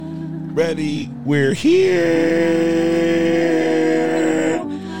ready. We're here.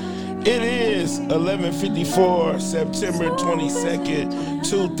 It is 11:54, September 22nd,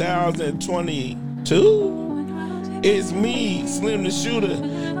 2022. It's me, Slim the Shooter,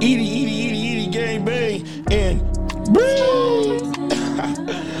 Edie, gang bang, and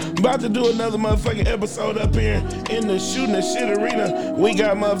about to do another motherfucking episode up here in the shooting the shit arena. We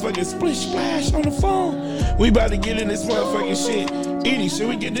got motherfucking Splish Splash on the phone. We about to get in this motherfucking shit. Edie, should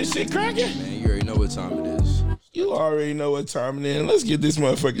we get this shit cracking? Man, you already know what time it is. You already know what time it is. Let's get this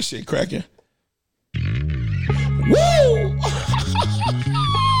motherfucking shit cracking. Woo!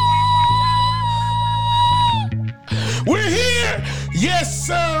 We're here! Yes,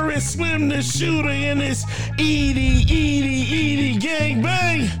 sir, it's Slim the Shooter in this Edie gang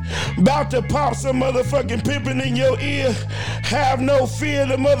bang. About to pop some motherfucking pimpin' in your ear. Have no fear,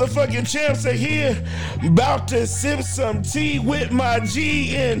 the motherfucking champs are here. About to sip some tea with my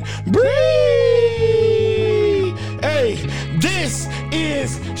G and breathe. Hey, this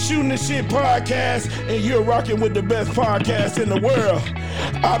is Shooting the Shit Podcast, and you're rocking with the best podcast in the world.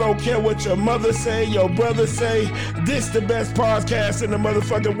 I don't care what your mother say, your brother say, this the best podcast in the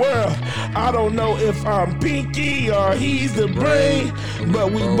motherfucking world. I don't know if I'm Pinky or he's the brain,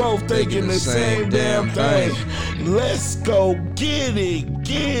 but we both thinking the same damn thing. Let's go get it,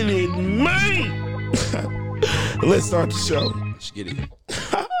 man. Let's start the show. Let's get it.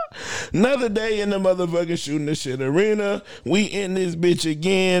 Another day in the motherfucking Shooting the Shit arena. We in this bitch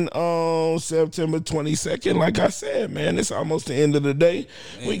again on September 22nd. Like I said, man, it's almost the end of the day.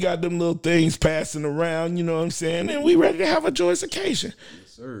 Man. We got them little things passing around, you know what I'm saying? And we ready to have a joyous occasion.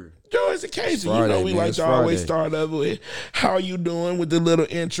 Yes, sir. Joyous occasion. Friday, you know, we like to always start up with how you doing with the little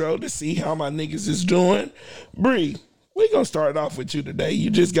intro to see how my niggas is doing. Bree, we gonna start off with you today. You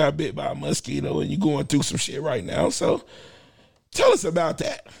just got bit by a mosquito and you going through some shit right now. So tell us about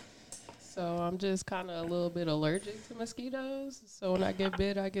that. So I'm just kind of a little bit allergic to mosquitoes. So when I get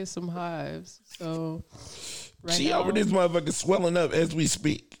bit, I get some hives. So she now, over this motherfucker swelling up as we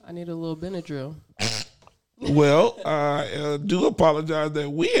speak. I need a little Benadryl. Well, I do apologize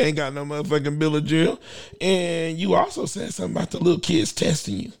that we ain't got no motherfucking Benadryl. And you also said something about the little kids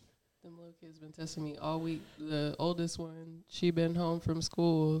testing you. Them little kids been testing me all week. The oldest one, she been home from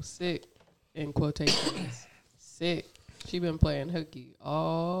school sick, in quotations, sick. She been playing hooky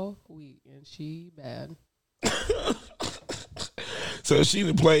all week, and she bad. So she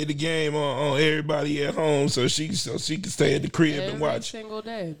done played the game on everybody at home, so she can stay at the crib every and watch. Every single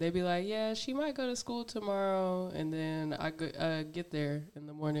day. They be like, yeah, she might go to school tomorrow, and then I get there in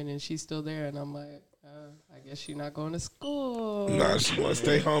the morning, and she's still there, and I'm like, I guess she's not going to school. Nah, she want to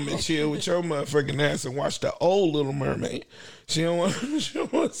stay home and chill with your motherfucking ass and watch the old Little Mermaid. She don't want to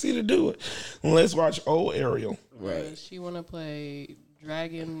see to do it. Let's watch old Ariel. Right. She want to play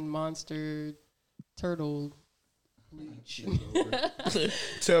Dragon Monster Turtle Bleach.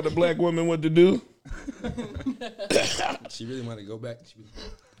 Tell the black woman what to do. She really want to go back.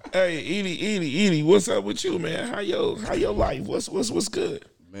 Hey, Edie, what's up with you, man? How your life? What's good?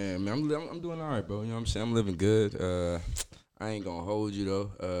 Man, I'm doing all right, bro. You know what I'm saying? I'm living good. I ain't gonna hold you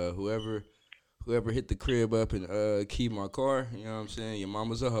though. Whoever hit the crib up and keyed my car, you know what I'm saying? Your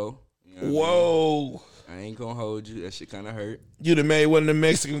mama's a hoe. You know Whoa. I ain't gonna hold you. That shit kind of hurt. You done made one of the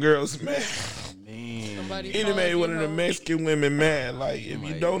Mexican girls mad. Man. You done made one of the Mexican women mad. Like, if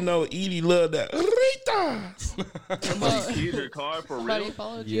you don't know, Edie love that. Ritas. Somebody keyed her car for real?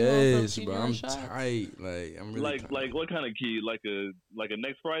 Yes, bro. I'm tight. Like, I'm really tight. Like what kind of key? Like a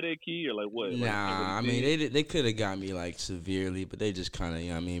next Friday key or like what? Nah, I mean, they could have got me like severely, but they just kind of, you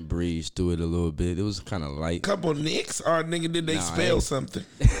know what I mean, breezed through it a little bit. It was kind of light. Couple nicks, or nigga, did they spell something?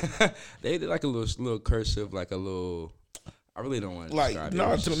 They did like a little cursive, like a little. I really don't want to describe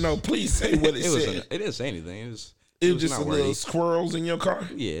it. No, please say what it said. It didn't say anything. It was just a little squirrels in your car?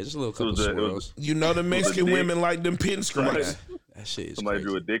 Yeah, just a little couple squirrels. You know the Mexican women like them pinstripes. That shit is Somebody crazy.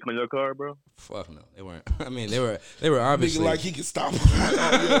 Drew a dick on your car, bro? Fuck no. They weren't. I mean, they were obviously. Nigga like he could stop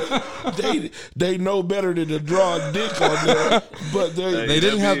them. They know better than to draw a dick on them. But they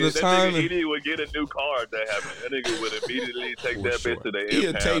didn't have the time. That nigga would get a new car if that happened. That nigga would immediately take that bitch to the He'll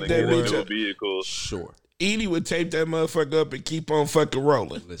impound take and that get bitch a new vehicle. Sure. Edie would tape that motherfucker up and keep on fucking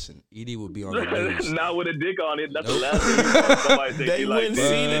rolling. Listen, Edie would be on the news. Not with a dick on it. That's the last thing somebody think. They wouldn't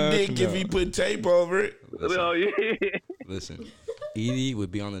see the dick if he put tape over it. Listen, Edie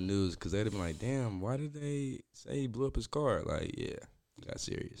would be on the news because they'd have been like, damn, why did they say he blew up his car? Like, yeah. Got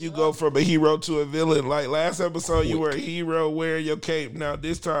serious. You go from a hero to a villain. Like last episode, you were a hero wearing your cape. Now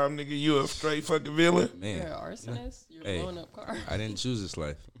this time, nigga, you a straight fucking villain. Man, you're an arsonist. You're blowing up cars. I didn't choose this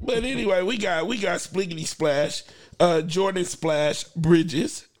life. But anyway, we got Spliggity Splash, Jordan Splash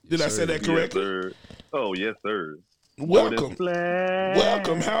Bridges. Did I say that correctly? Yes, sir. Oh, yes, sir. Welcome. Flag.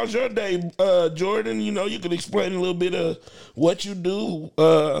 Welcome. How's your day, Jordan? You know, you can explain a little bit of what you do,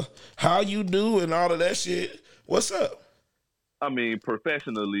 how you do, and all of that shit. What's up? I mean,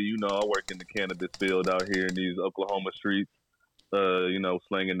 professionally, you know, I work in the cannabis field out here in these Oklahoma streets. You know,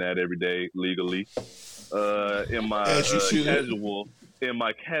 slinging that every day legally. In my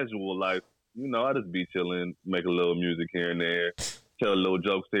casual life, you know, I just be chilling, make a little music here and there, tell little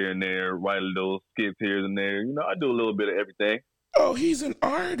jokes here and there, write a little skits here and there. You know, I do a little bit of everything. Oh, he's an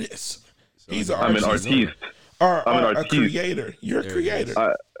artist. I'm an artiste. I'm an a creator. You're a creator.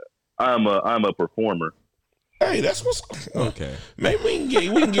 I'm a performer. Hey, that's what's okay. Maybe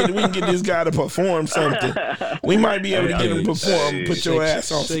we can get this guy to perform something. We might be able to get him to perform. Put your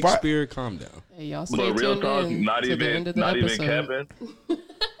ass on spot. Shakespeare, calm down. Hey, y'all stay But real tuned talk, in not to the even end of the not even episode. Kevin.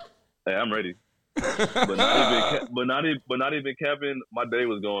 Hey, I'm ready. But not even Kevin. My day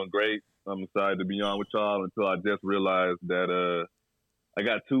was going great. I'm excited to be on with y'all until I just realized that I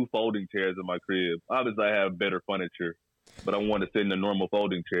got 2 folding chairs in my crib. Obviously, I have better furniture, but I wanted to sit in a normal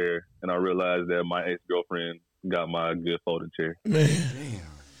folding chair, and I realized that my ex-girlfriend got my good folding chair. Man.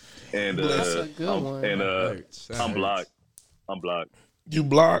 Damn. And That's a good one. And I'm blocked. You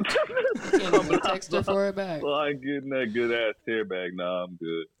blocked? Can't even text her for it back. Well, I ain't getting that good ass chair back. Nah, I'm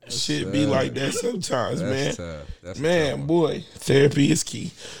good. Shit be like that sometimes, man. That's Man, boy, therapy is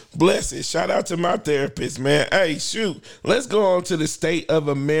key. Bless it. Shout out to my therapist, man. Hey, shoot. Let's go on to the state of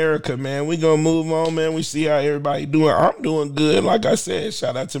America, man. We gonna move on, man. We see how everybody doing. I'm doing good. Like I said,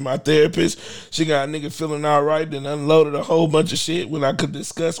 shout out to my therapist. She got a nigga feeling all right, then unloaded a whole bunch of shit when I could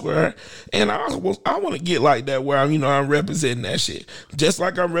discuss with her. And I want to get like that where I'm representing that shit. Just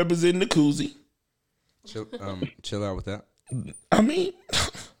like I'm representing the koozie. Chill out with that. I mean,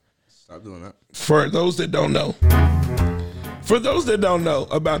 Stop doing that. for those that don't know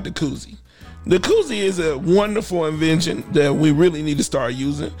about the koozie is a wonderful invention that we really need to start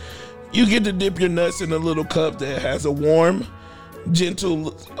using. You get to dip your nuts in a little cup that has a warm,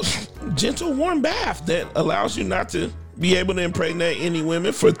 gentle warm bath that allows you not to be able to impregnate any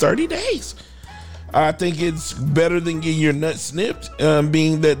women for 30 days. I think it's better than getting your nuts snipped,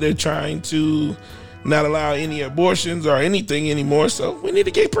 being that they're trying to not allow any abortions or anything anymore. So we need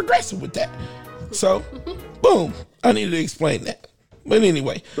to get progressive with that. So, boom, I needed to explain that. But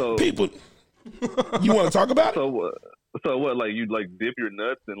anyway, people, you want to talk about it? So what? Like you like dip your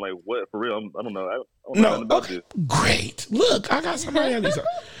nuts and like what? For real? I don't know. I don't know nothing about this. Great. Look, I got somebody on these.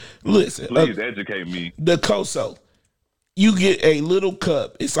 Listen, please educate me. The Koso. You get a little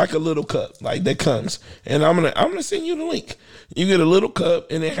cup. It's like a little cup, like that comes. And I'm gonna send you the link. You get a little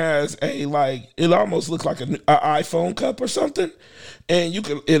cup, and it has it almost looks like an iPhone cup or something. And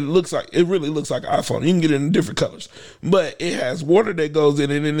it really looks like an iPhone. You can get it in different colors, but it has water that goes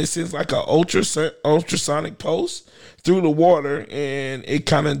in it, and it sends like an ultrasonic pulse through the water, and it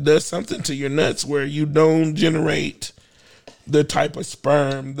kind of does something to your nuts where you don't generate the type of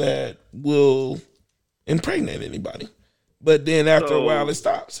sperm that will impregnate anybody. But then after a while, it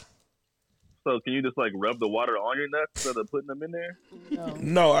stops. So can you just like rub the water on your nuts instead of putting them in there?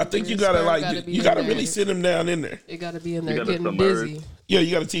 No, I think you gotta really sit them down in there. It gotta be in there getting busy. Yeah, you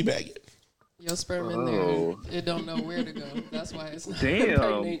gotta teabag it. Your sperm in there, it don't know where to go. That's why it's not Damn.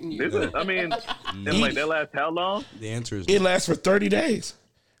 impregnating you. And like that lasts how long? The answer is it lasts for 30 days.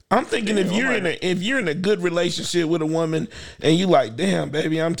 I'm thinking if you're in a good relationship with a woman and you like, damn,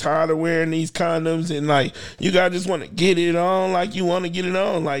 baby, I'm tired of wearing these condoms, and like you guys just want to get it on like you want to get it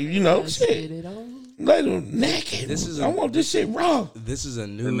on, like shit. Get it on. Let them naked. I want this shit raw. This is a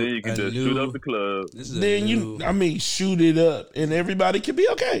new. And then you can just shoot up the club. Shoot it up, and everybody can be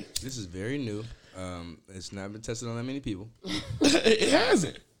okay. This is very new. It's not been tested on that many people. It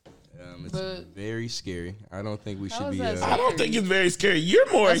hasn't. It's very scary. I don't think we should be. I don't think it's very scary.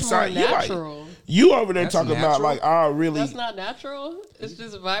 You're more excited. More natural. You over there talking about like, really? That's not natural. It's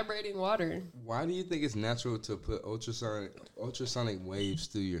just vibrating water. Why do you think it's natural to put ultrasonic waves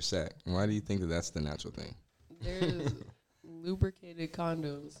through your sack? Why do you think that's the natural thing? There's lubricated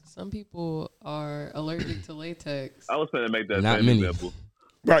condoms. Some people are allergic to latex. I was going to make that not same many. example.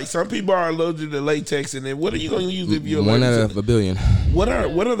 Right, some people are allergic to latex, and then what are you going to use if you're one allergic out of a billion? What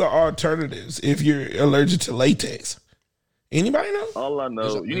are the alternatives if you're allergic to latex? Anybody know? All I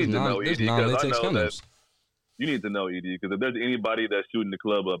know, you need to know, ED, because I know that you need to know, ED, because if there's anybody that's shooting the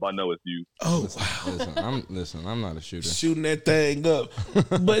club up, I know it's you. Oh wow! I'm not a shooter. Shooting that thing up,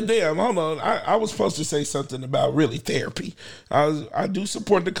 but damn, hold on. I was supposed to say something about really therapy. I do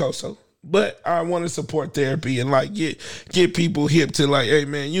support the Koso. But I want to support therapy and like get people hip to like, hey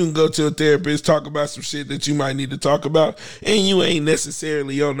man, you can go to a therapist, talk about some shit that you might need to talk about, and you ain't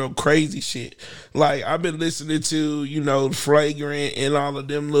necessarily on no crazy shit. Like I've been listening to, you know, Flagrant and all of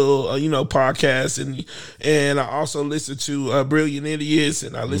them little, you know, podcasts, and I also listen to Brilliant Idiots,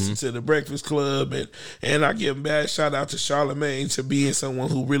 and I listen to The Breakfast Club, and I give a bad shout out to Charlamagne to being someone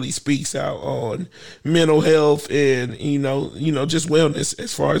who really speaks out on mental health and you know just wellness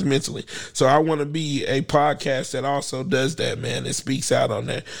as far as mentally. So I want to be a podcast that also does that, man, and speaks out on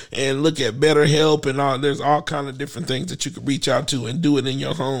that. And look at BetterHelp and all. There's all kind of different things that you could reach out to and do it in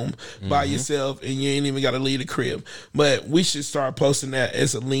your home by yourself, and you ain't even got to leave the crib. But we should start posting that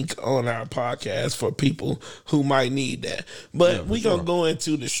as a link on our podcast for people who might need that. But we gonna go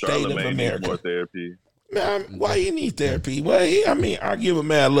into the state of America. More therapy. Man, why you need therapy? Well, I mean, I give him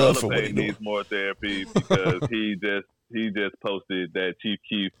mad love for what he needs more therapy because he just posted that Chief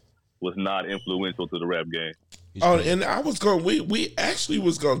Keef was not influential to the rap game. Oh, and I was going. We actually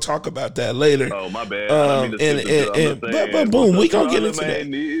was going to talk about that later. Oh, my bad. But boom, we gonna get into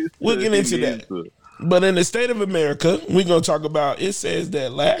that. We'll get into that. But in the state of America, we're gonna talk about. It says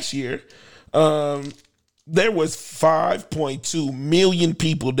that last year, there was 5.2 million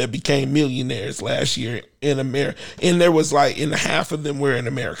people that became millionaires last year in America, and there was and half of them were in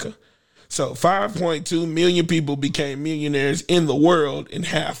America. So 5.2 million people became millionaires in the world, and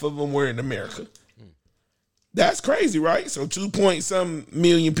half of them were in America. That's crazy, right? So 2-point-some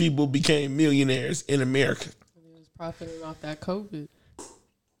million people became millionaires in America. They was profiting off that COVID.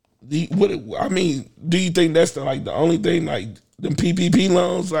 Do you think that's the only thing, like them PPP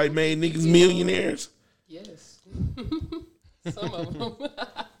loans, like made niggas millionaires? Yes, some of them.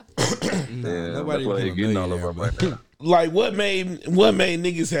 Nobody really getting all over right now. Like what made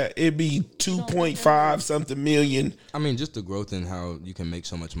niggas have it be 2.5 something million? I mean, just the growth in how you can make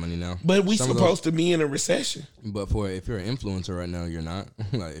so much money now. But we supposed to be in a recession. But if you're an influencer right now, you're not.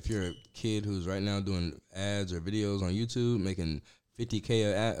 Like if you're a kid who's right now doing ads or videos on YouTube making $50K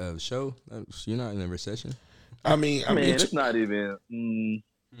a show, you're not in a recession. I mean, it's not even.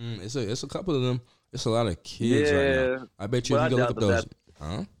 It's a couple of them. It's a lot of kids right now. I bet you if you go look up those,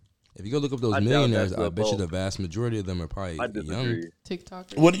 if you go look up those millionaires, I bet you the vast majority of them are probably young.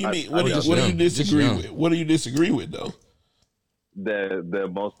 TikTokers. What do you mean? What do you disagree with? What do you disagree with though? That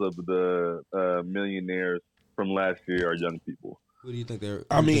most of the millionaires from last year are young people. Who do you think they're?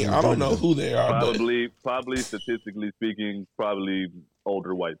 I mean, I don't know who they are. Probably statistically speaking, probably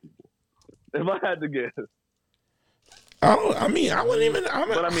older white people. If I had to guess. I wouldn't even.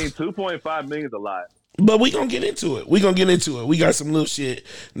 But 2.5 million is a lot. But we gonna get into it. We got some little shit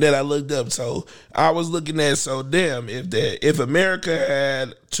that I looked up. So I was looking at, if America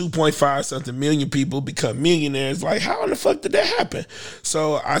had 2.5 something million people become millionaires, like how in the fuck did that happen?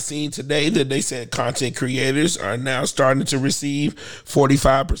 So I seen today that they said content creators are now starting to receive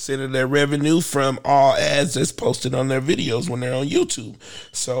 45% of their revenue from all ads that's posted on their videos when they're on YouTube.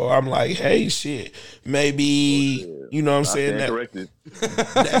 So I'm like, hey, shit, maybe you know what I'm saying,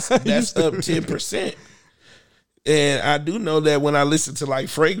 that's up 10%. And I do know that when I listen to like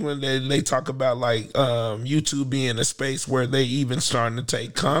Fragrant, they talk about YouTube being a space where they even starting to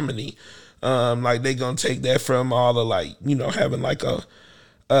take comedy. Like they gonna take that from all the having like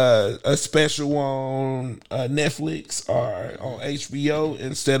a special on Netflix or on HBO.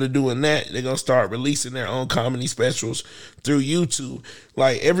 Instead of doing that, they're gonna start releasing their own comedy specials through YouTube.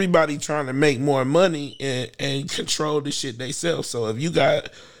 Like everybody trying to make more money and control the shit they sell. So if you got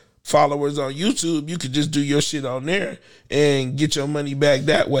followers on YouTube, you could just do your shit on there and get your money back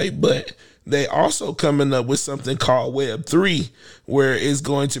that way. But they also coming up with something called Web3, where it's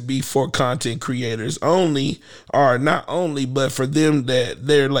going to be for content creators only, or not only, but for them that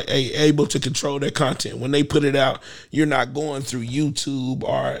they're able to control their content. When they put it out, you're not going through YouTube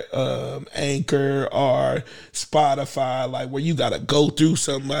or Anchor or Spotify, like where you got to go through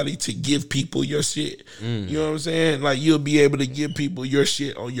somebody to give people your shit. You know what I'm saying? Like you'll be able to give people your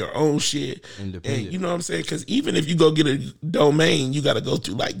shit on your own shit. And you know what I'm saying? Because even if you go get a domain, you got to go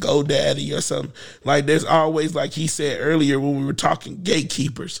through like GoDaddy or something. Like there's always, like he said earlier when we were talking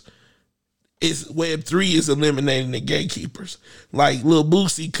gatekeepers, it's Web3 is eliminating the gatekeepers. Like Lil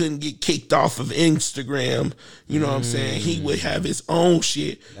Boosie couldn't get kicked off of Instagram. You know what I'm saying? He would have his own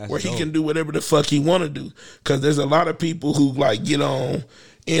shit where he can do whatever the fuck he want to do. Because there's a lot of people who get on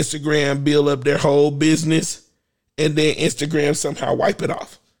Instagram, build up their whole business, and then Instagram somehow wipe it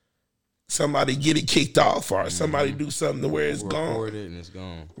off. Somebody get it kicked off, or somebody do something to where it's gone. Record it and it's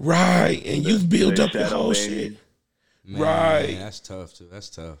gone. Right, and you've built up your whole shit. Man, right, that's tough too. That's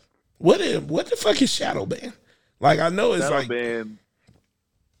tough. What the fuck is shadow ban? Like I know it's shadow like ban.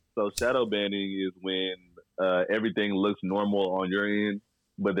 So shadow banning is when everything looks normal on your end,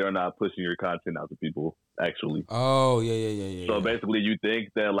 but they're not pushing your content out to people. Actually. Oh yeah. So basically, you think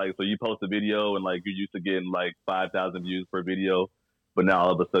that like, so you post a video and like you're used to getting like 5,000 views per video, but now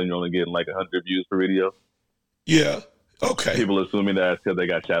all of a sudden you're only getting like 100 views per video. Yeah. Okay. People assuming that it's because they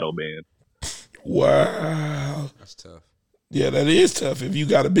got shadow banned. Wow. That's tough. Yeah, that is tough. If you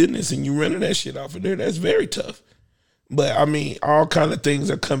got a business and you running that shit off of there, that's very tough. But I mean, all kind of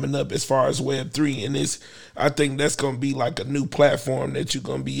things are coming up as far as Web3, and I think that's gonna be like a new platform that you're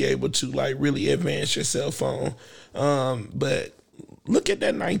gonna be able to like really advance yourself on. But look at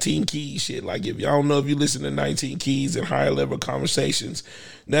that 19 Keys shit. Like, if y'all don't know, if you listen to 19 Keys and Higher Level Conversations,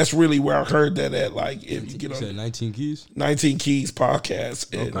 that's really where I heard that at. Like, if you get on 19 Keys? 19 Keys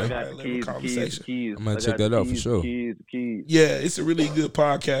podcast and I Higher got Level Conversation. I'm gonna check that out for sure. Yeah, it's a really good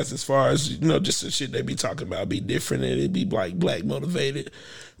podcast as far as, you know, just the shit they be talking about be different and it be like black motivated.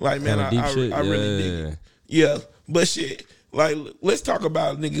 Like, man, I really dig it. Yeah, but shit, like, let's talk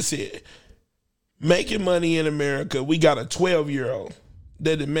about niggas here. Making money in America. We got a 12-year-old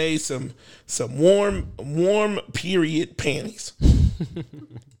that had made some warm period panties.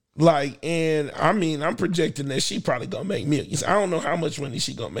 Like, and I mean, I'm projecting that she probably gonna make millions. I don't know how much money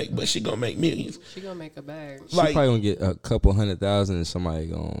she gonna make, but she gonna make millions. She gonna make a bag. She probably gonna get a couple $100,000 and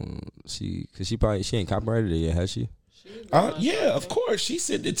somebody she ain't copyrighted it yet, has she? Yeah, of course. She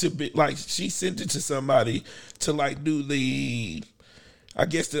sent it to somebody to like do the, I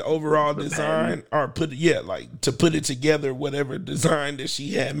guess, the overall design, or to put it together, whatever design that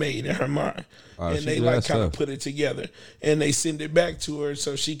she had made in her mind. And they like kind of put it together and they send it back to her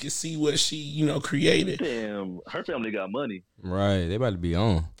so she could see what she, you know, created. Damn, her family got money. Right, they about to be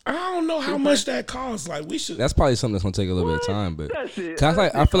on. I don't know how much that costs. Like, we should. That's probably something that's gonna take a little bit of time, but I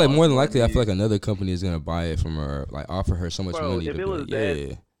feel like more than likely, I feel like another company is gonna buy it from her, like offer her so much money. If it was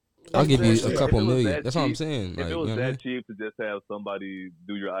that, I'll give you a couple million. That's what I'm saying. If it was that cheap to just have somebody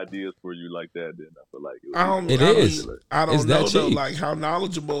do your ideas for you like that, then I feel like I don't know though, like how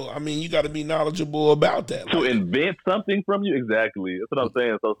knowledgeable. I mean, you got to be knowledgeable about that. To invent something from you, exactly. That's what I'm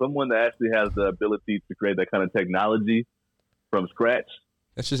saying. So someone that actually has the ability to create that kind of technology from scratch.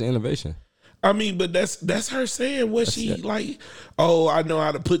 That's just innovation. I mean, but that's her saying what she like. Oh, I know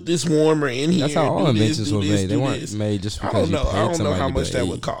how to put this warmer in here. That's how all inventions were made. They weren't made just because I don't know how much that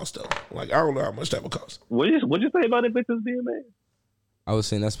would cost though. Like, I don't know how much that would cost. What'd you say about inventions being made? I was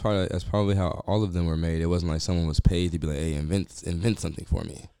saying that's probably how all of them were made. It wasn't like someone was paid to be like, hey, invent something for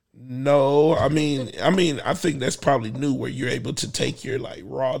me. No, I mean, I think that's probably new, where you're able to take your like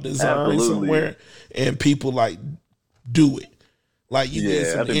raw design somewhere and people like do it. Like, you get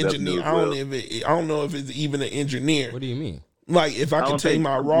some engineer. I don't know if it's even an engineer. What do you mean? Like, if I can take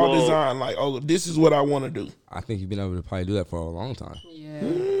my raw design, like, oh, this is what I want to do. I think you've been able to probably do that for a long time. Yeah.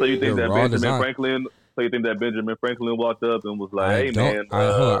 So you think that Benjamin Franklin walked up and was like, "Hey man,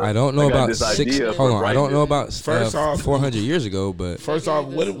 I don't know about I don't know about first off 400 years ago, but first off,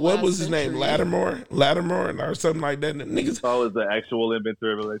 what was his name? Latimer, or something like that. Niggas. I was the actual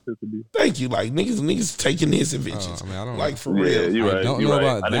inventor of electricity. Thank you. Like, niggas taking his inventions. I don't like know. for real. You're right. I don't know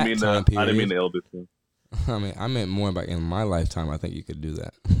about that time period. I didn't mean the Elvis thing. I mean, I meant more about in my lifetime. I think you could do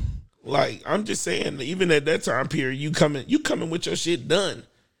that. Like, I'm just saying, even at that time period, you coming with your shit done.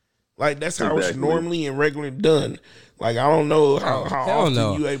 Like, that's how it's normally and regularly done. Like, I don't know how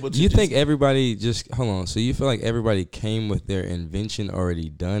often you able to. Do you think everybody hold on? So you feel like everybody came with their invention already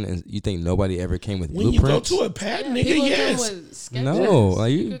done, and you think nobody ever came with blueprints? When you go to a pad, nigga, yes. No, are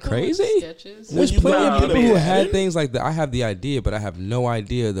you crazy? There's plenty of people who had things like that. I have the idea, but I have no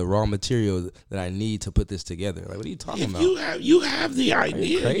idea the raw material that I need to put this together. Like, what are you talking about? You have the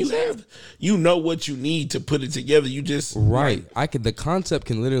idea. You know what you need to put it together. You just right. The concept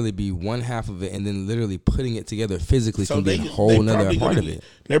can literally be one half of it, and then literally putting it together physically can be a whole nother part of it.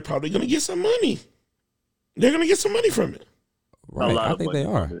 They're probably going to get some money. They're going to get some money from it. Right. I think they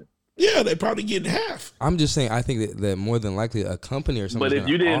are. Yeah, they probably get half. I'm just saying. I think that more than likely a company or something. But if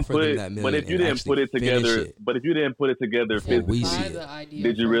you didn't put it together physically,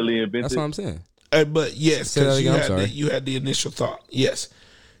 did you really invent it? That's what I'm saying. But yes, because you had the initial thought. Yes.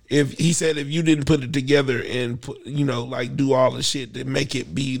 If he said if you didn't put it together and put, like do all the shit to make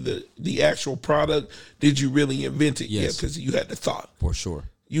it be the actual product, did you really invent it? Yes. Yeah, because you had the thought. For sure.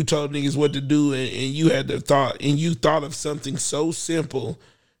 You told niggas what to do and you had the thought, and you thought of something so simple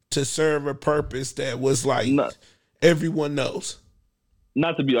to serve a purpose that was like everyone knows.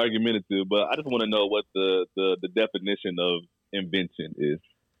 Not to be argumentative, but I just want to know what the definition of invention is.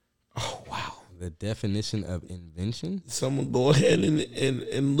 Oh, wow. The definition of invention? Someone go ahead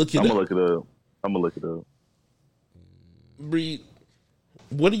and look it up. I'm gonna look it up. Breed.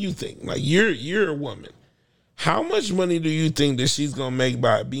 what do you think? Like you're a woman. How much money do you think that she's gonna make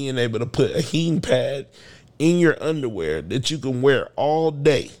by being able to put a heating pad in your underwear that you can wear all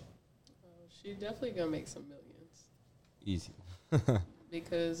day? She's definitely gonna make some millions. Easy.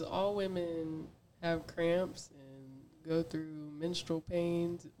 Because all women have cramps and go through menstrual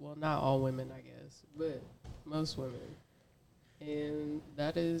pains. Well, not all women, I guess, but most women. And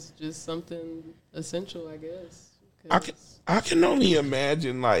that is just something essential, I guess. I can only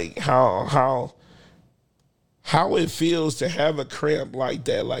imagine like how it feels to have a cramp like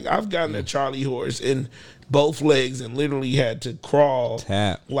that. Like I've gotten a Charlie horse in both legs and literally had to crawl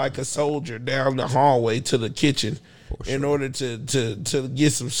like a soldier down the hallway to the kitchen in order to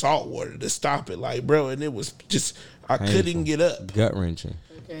get some salt water to stop it. Like, bro, and it was just I couldn't get up. Gut wrenching.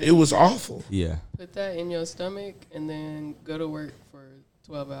 Okay. It was awful. Yeah. Put that in your stomach and then go to work for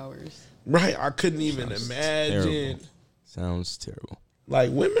 12 hours. Right. I couldn't even imagine. Sounds terrible.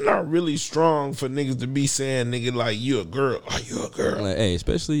 Like, women are really strong for niggas to be saying, nigga, like, you a girl. Are you a girl? Like, hey,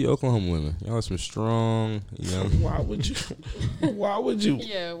 especially Oklahoma women. Y'all are some strong, Why would you? Why would you?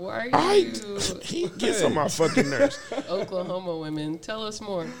 Yeah, why are you? He gets on my fucking nerves. Oklahoma women. Tell us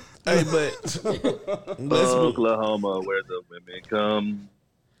more. Hey, but Oklahoma, where the women come.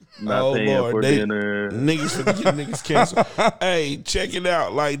 Not paying for dinner. Niggas finna get niggas canceled. Hey, check it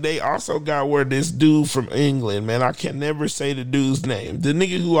out. Like, they also got where this dude from England, man, I can never say the dude's name. The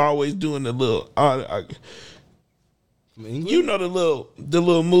nigga who always doing the little, you know, the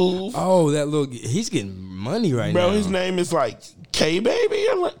little move. Oh, that little, he's getting money right now. Bro, his name is like K-Baby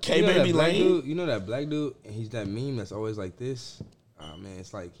or K-Baby Lane. You know that black dude? And he's that meme that's always like this. Oh man,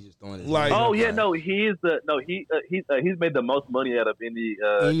 it's like he's just throwing his like. He's made the most money out of any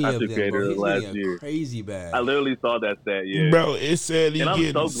content creator last year. Crazy bad. I literally saw that stat. Yeah, bro, it said he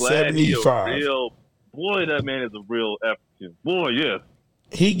getting 75. Boy, that man is a real African boy. Yes,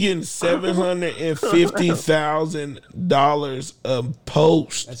 he getting $750,000 a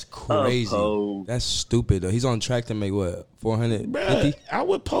post. That's crazy. That's stupid though. He's on track to make what, 450? I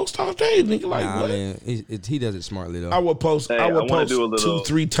would post all day, nigga. Like, nah, what? Man, he does it smartly though. I would post. Hey, I would post do a little,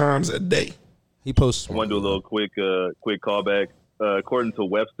 2-3 times a day. He posts. I want to do a little quick callback. According to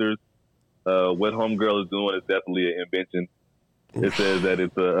Webster's, what Homegirl is doing is definitely an invention. It says that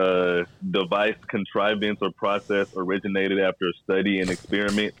it's a device, contrivance, or process originated after a study and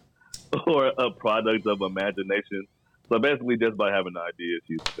experiment, or a product of imagination. So basically, just by having an idea,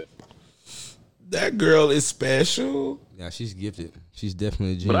 she's invented. That girl is special. Yeah, she's gifted. She's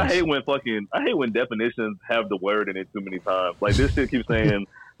definitely a genius. But I hate when definitions have the word in it too many times. Like this shit keeps saying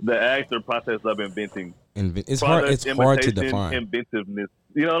the act or process of inventing. It's hard to define. Inventiveness.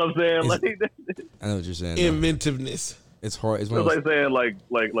 You know what I'm saying? I know what you're saying. Inventiveness. It's hard. It's like saying like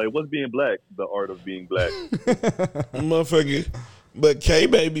what's being black? The art of being black. Motherfucker. But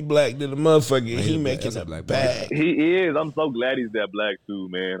K-Baby black than the motherfucker. He making a bag. He is. I'm so glad he's that black too,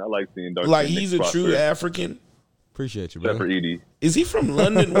 man. I like seeing dark. Like he's a true African. Appreciate you, bro. Except for Edie. Is he from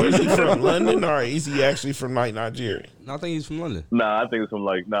London? Where is he from? London, or is he actually from like Nigeria? No, I think he's from London. I think it's from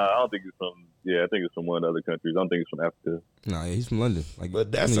I don't think it's from. Yeah, I think it's from one of the other countries. I don't think it's from Africa. Nah, yeah, he's from London. Like,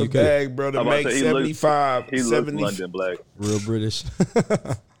 but that's a bag, bro. To make 75, he looks London black. Real British.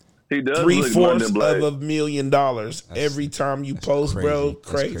 He does. 3/4 of $1 million every time you post, crazy. Bro.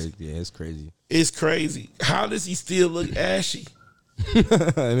 Crazy. Yeah, it's crazy. It's crazy. How does he still look ashy? I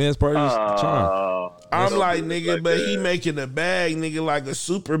mean, that's part of his charm. I'm like, nigga, but he making a bag, nigga, like a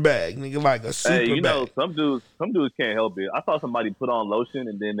super bag, nigga, like a super bag. Hey, you know, some dudes can't help it. I saw somebody put on lotion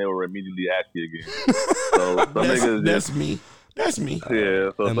and then they were immediately ashy again. So some niggas that's me. That's me.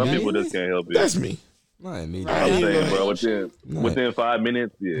 Yeah, so some people just can't help it. That's me. Not immediately. I'm saying, bro, within 5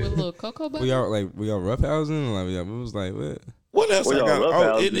 minutes, yeah. With a little cocoa butter? We got roughhousing. Like, it was like, what? What else I got?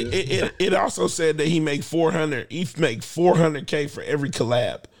 Oh, it also said that he make 400. He make $400K for every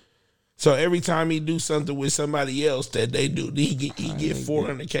collab. So every time he do something with somebody else that they do, he get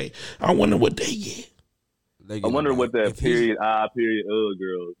 $400K. I wonder what they get. I wonder what that period girl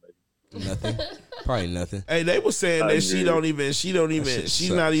is. Nothing. Probably nothing. Hey, they were saying that she's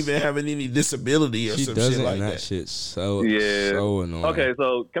not even having any disability or some shit like that. Shit so annoying. Okay,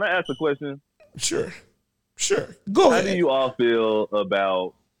 so can I ask a question? Sure. Go ahead. How do you all feel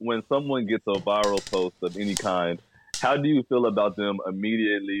about when someone gets a viral post of any kind? How do you feel about them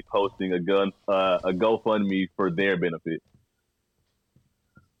immediately posting a GoFundMe for their benefit?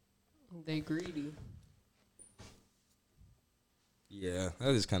 They greedy. Yeah, that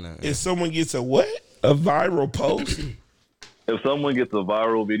is kind of. If someone gets a what? A viral post? If someone gets a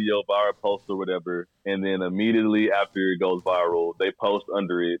viral video, viral post or whatever, and then immediately after it goes viral, they post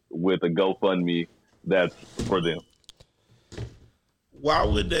under it with a GoFundMe that's for them. Why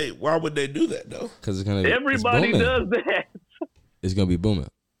would they do that though? Because it's gonna. Everybody does that. It's gonna be booming.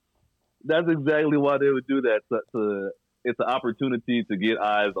 That's exactly why they would do that. It's an opportunity to get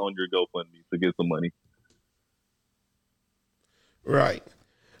eyes on your GoFundMe to get some money. Right.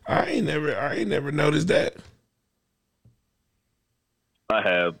 I ain't never noticed that. I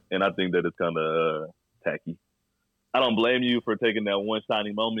have, and I think that it's kind of tacky. I don't blame you for taking that one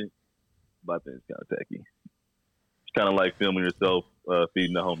shiny moment, but I think it's kind of tacky. It's kind of like filming yourself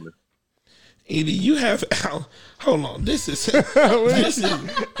feeding the homeless. Edie, you have hold on. This is this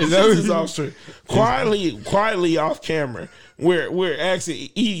is off stream. Quietly off camera. We're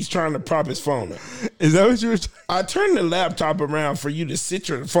actually he's trying to prop his phone up. Is that what you were? I turned the laptop around for you to sit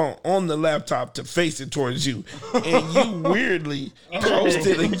your phone on the laptop to face it towards you, and you weirdly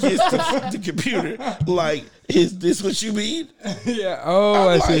posted against the computer. Like, is this what you mean? Yeah. Oh,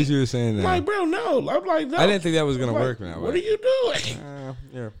 I see what you were saying there. Like, bro, no. I'm like, no. I didn't think that was gonna like, work now. What are you doing?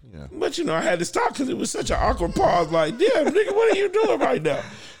 Yeah. But I had to stop because it was such an awkward pause. Like, damn, nigga, what are you doing right now?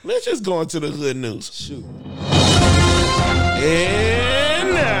 Let's just go into the hood news. Shoot.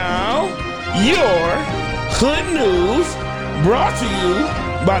 And now, your hood news brought to you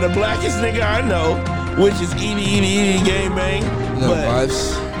by the blackest nigga I know, which is Edie Game Bang. No But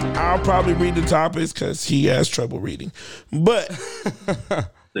vibes. I'll probably read the topics because he has trouble reading. But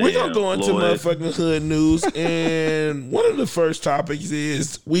we're going to go into motherfucking hood news. And one of the first topics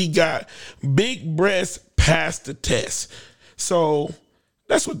is we got big breasts past the test. So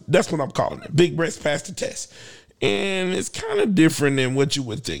that's what I'm calling it. Big breasts past the test. And it's kind of different than what you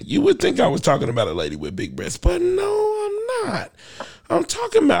would think. You would think I was talking about a lady with big breasts, but no, I'm not. I'm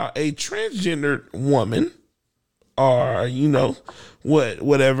talking about a transgender woman or,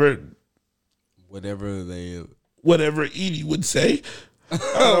 whatever Edie would say. I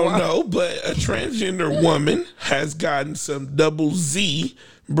don't know, but a transgender woman has gotten some double Z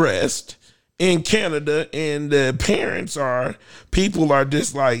breast in Canada, and the people are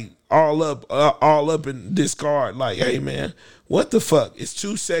just like all up in discard. Like, hey man, what the fuck? It's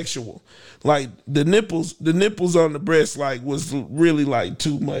too sexual. Like the nipples on the breast like was really like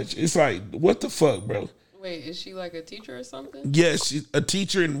too much. It's like, what the fuck, bro? Wait, is she like a teacher or something? Yes, she's a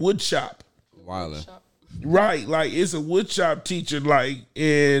teacher in wood shop. Wildin'. Right, like it's a wood shop teacher, like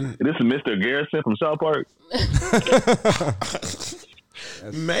in. This is Mr. Garrison from South Park.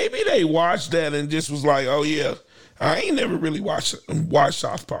 Maybe they watched that and just was like, oh yeah, I ain't never really watched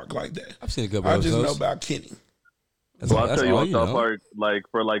South Park like that. I've seen a couple I of just those. know about Kenny. Well, I'll tell you on South Park, like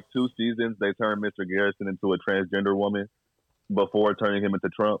for like 2 seasons, they turned Mr. Garrison into a transgender woman before turning him into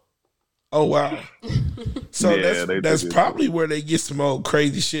Trump. Oh wow! So Yeah, that's probably where they get some old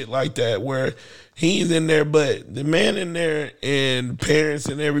crazy shit like that, where he's in there, but the man in there and parents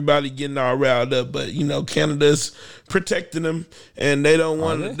and everybody getting all riled up. But Canada's protecting them, and they don't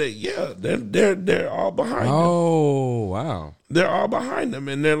want to. Yeah, they're all behind them. Oh wow! They're all behind them,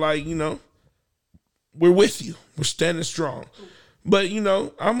 and they're like, we're with you. We're standing strong. But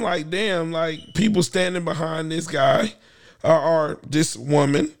I'm like, damn, like people standing behind this guy or this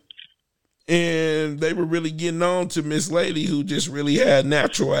woman. And they were really getting on to Miss Lady, who just really had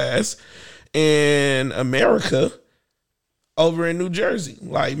natural ass in America over in New Jersey.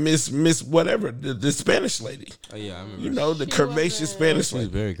 Like Miss whatever, the Spanish lady. Oh, yeah, I remember. The curvaceous Spanish lady.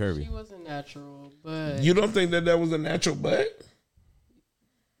 She was very curvy. She wasn't natural, but... You don't think that was a natural butt?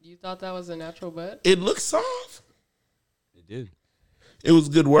 You thought that was a natural butt? It looked soft. It did. It was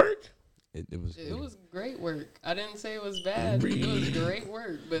good work. It was. It was great work. I didn't say it was bad. It was great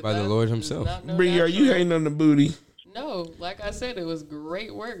work. But by the Lord himself. Bree, are you hating on the booty? No, like I said, it was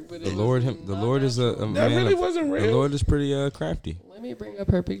great work. But the Lord is a man. That really wasn't real. The Lord is pretty crafty. Let me bring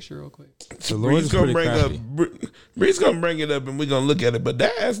up her picture real quick. The Lord is pretty crafty. Bree's gonna bring it up and we're gonna look at it. But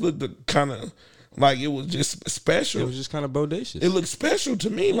that ass looked kind of like it was just special. It was just kind of bodacious. It looked special to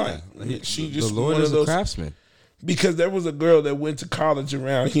me. Yeah. Like she just the Lord one is of those, a craftsman. Because there was a girl that went to college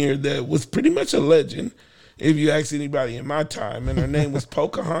around here that was pretty much a legend, if you ask anybody in my time, and her name was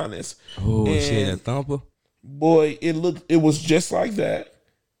Pocahontas. Oh, she had a thumper? Boy, it was just like that.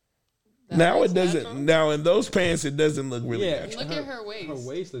 Now it doesn't. Natural? Now in those pants, it doesn't look really natural. Look at her waist. Her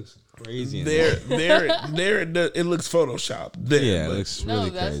waist looks crazy. There, it looks photoshopped. There, yeah, it looks really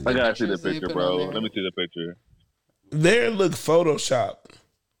crazy. I gotta see the picture, bro. Let me see the picture. There, it looked photoshopped.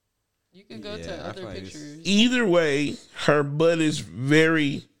 You can go to other pictures. Either way, her butt is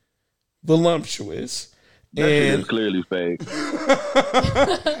very voluptuous. That is clearly fake. The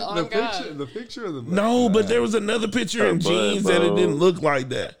picture of the butt. No, but there was another picture in jeans that it didn't look like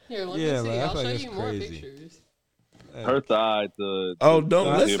that. Here, let me see. I'll show you more pictures. Her thigh to don't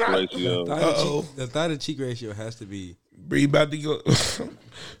let's hip not. ratio. The thigh to cheek ratio has to be Bree about to go.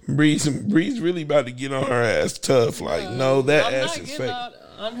 Bree's really about to get on her ass tough. Like, no, that I'm ass not is getting fake. out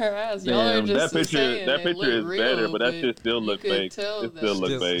on her ass. Y'all are Damn, just that saying picture is real, better, but that but shit still you look could fake. tell It that still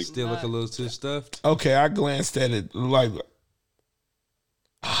look fake. Still look a little too stuffed. Okay, I glanced at it like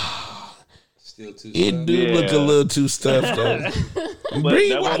Still too it stuffed. do look a Yeah. little too stuffed though. But Bree,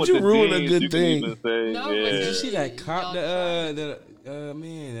 that one why'd with you the ruin a jeans, good you can thing? even say, No, yeah. but Did you see that cop? Y'all That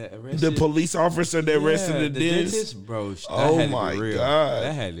arrested The police officer that arrested the dentist. bro. That Oh had to my be real. God.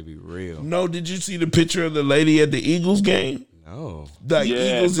 That had to be real. No, did you see the picture of the lady at the Eagles game? No, The Yes,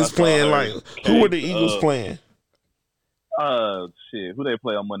 Eagles I is saw playing her like who are the caked Eagles up. playing? Shit. Who they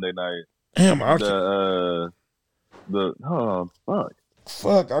play on Monday night? Damn, I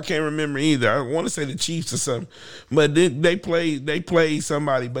I can't remember either. I want to say the Chiefs or something, but they play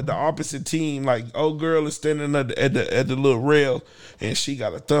somebody, but the opposite team. Like old girl is standing at the little rail, and she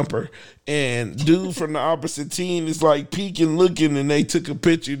got a thumper, and dude from the opposite team is like peeking, looking, and they took a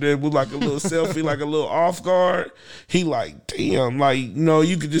picture that was like a little selfie, like a little off guard. He like, damn, like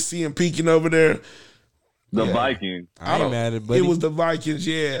you could just see him peeking over there. The Yeah. Vikings. I ain't mad at buddy. It was the Vikings,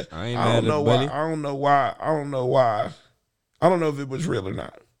 yeah. I ain't I mad don't at know buddy. why. I don't know why. I don't know if it was real or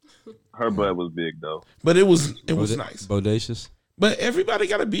not. Her butt was big though. But it was nice. Bodacious. But everybody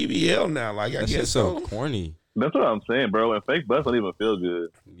got a BBL now. Like I That guess shit's so corny. That's what I'm saying, bro. And fake butts don't even feel good.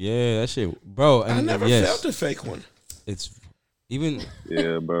 Yeah, that shit, bro. And I never yes, felt a fake one. It's even.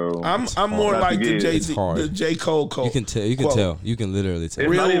 Yeah, bro. I'm more Not like to the get- Jay it's Z, hard. the J Cole quote. You can tell. You can quote. tell. You can literally tell.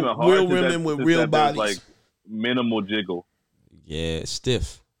 It's Real- not even hard. real it's women that- with it's real that there's, bodies. like minimal jiggle. Yeah,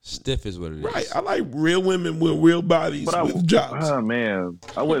 stiff. Stiff is what it is. Right. I like real women with real bodies But with jobs. Oh man,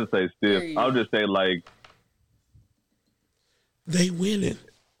 I wouldn't say There stiff. you I would just say like They winning.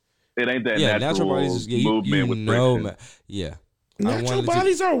 it ain't that Yeah, natural, natural bodies is movement with friction. Yeah. I Natural wanted to-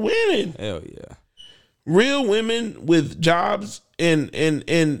 bodies are winning. Hell yeah. Real women with jobs and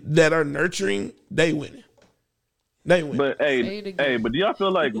that are nurturing, they winning. They win. But Say it hey, again. but do y'all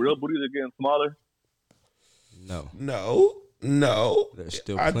feel like real booties are getting smaller? No. No. There's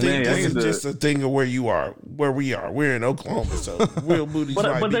still I plenty. think Man, I this is need to- just a thing of where we are. We're in Oklahoma, so real booties.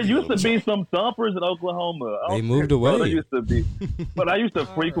 But might there be used to little be jobs. some thumpers in Oklahoma. I They don't moved care, bro. away. There used to be, but I used to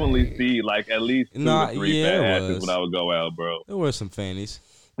frequently Alright. see like at least 2 Nah, or 3 yeah, fat it asses was. when I would go out, bro. There were some fannies.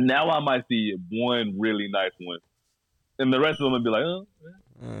 Now I might see one really nice one, and the rest of them would be like, oh,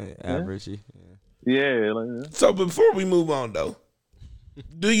 Averagey. yeah, like, So before we move on, though,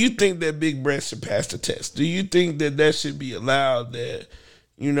 do you think that big breasts should pass the test? Do you think that should be allowed? That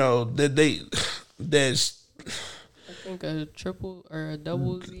that's I think a triple or a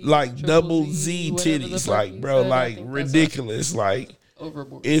double Z, like triple double Z whatever the titties, fuck like he bro, said. I like think that's ridiculous, like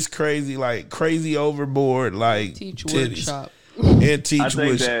overboard. it's crazy, like crazy overboard, like Teach titties workshop. and teach I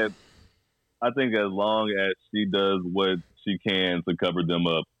think wood. that I think as long as she does what she can to cover them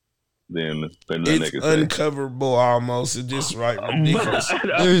up, then nothing they It's can say. uncoverable almost. It's just right ridiculous.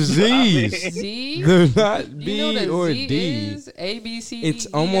 There's Z's. Z. They're not You B know what a or Z D. is? A B C D. It's E,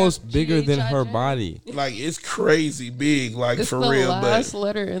 almost F, G, bigger than H, I, her J. body. Like it's crazy big, like It's for the real. last But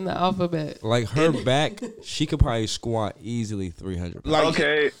letter in the alphabet. Like her back, she could probably squat easily 300. like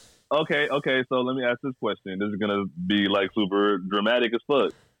Okay. So let me ask this question. This is gonna be like super dramatic as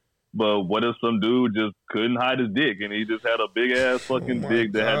fuck. But what if some dude just couldn't hide his dick and he just had a big ass fucking oh my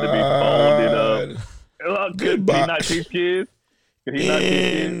dick that had to be folded God. up? Could Goodbye. he not teach kids? Could he not teach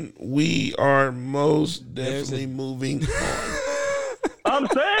kids? And we are most There's definitely moving on. I'm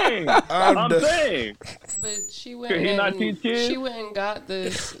saying. I'm I'm done. saying. But she went Could he not and teach kids? she went and got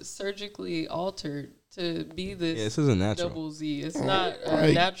this surgically altered to be this Yeah, this isn't natural. double Z. It's not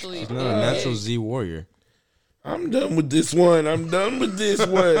Right. naturally. She's not a natural big. Z warrior. I'm done with this one. I'm done with this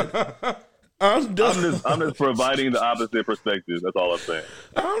one. I'm done. I'm just providing the opposite perspective. That's all I'm saying.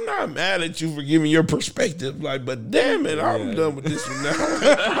 I'm not mad at you for giving your perspective, like, but damn it, I'm Yeah. done with this one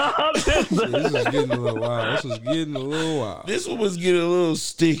now. I'm just- This is getting a little wild. This was getting a little wild. This one was getting a little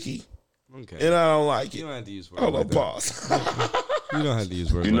sticky, Okay. and I don't like You it. don't have to use words Hold like on, that. pause. You don't have to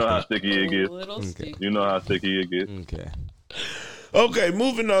use words You know how like sticky it A gets. little Okay. sticky. You know how sticky it gets. that. Okay. Okay,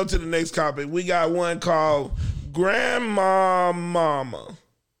 moving on to the next topic. We got one called Grandma Mama.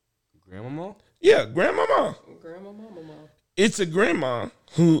 Grandmama? Yeah, Grandma Mama. Grandma, mama. It's a grandma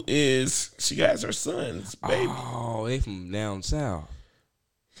who she has her son's baby. Oh, they from down south.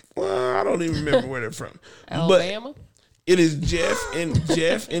 Well, I don't even remember where they're from. Alabama. But it is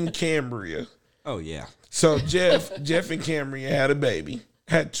Jeff and Cambria. Oh, yeah. So Jeff and Cambria had a baby.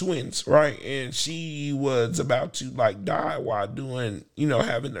 had twins, right? And she was about to like die while doing,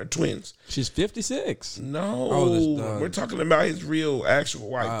 having their twins. She's 56. No, we're talking about his real actual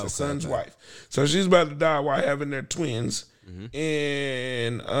wife, the son's wife. So she's about to die while having their twins,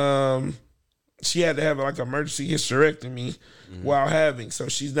 and she had to have like emergency hysterectomy while having. So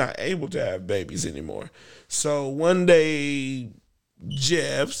she's not able to have babies anymore. So one day,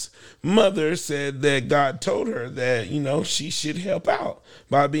 Jeff's mother said that God told her that, she should help out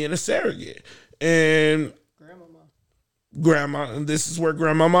by being a surrogate. And grandma, and this is where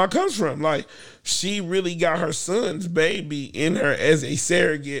grandmama comes from. Like, she really got her son's baby in her as a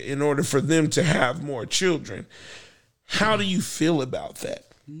surrogate in order for them to have more children. How do you feel about that?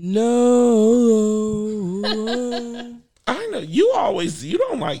 No. I know you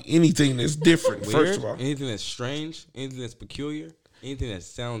don't like anything that's different. Weird, first of all, anything that's strange, anything that's peculiar, anything that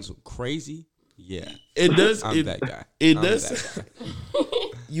sounds crazy. Yeah, it does. I'm that guy. It I'm does. that guy.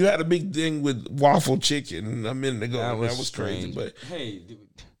 You had a big thing with waffle chicken a minute ago. That was crazy. strange. But hey,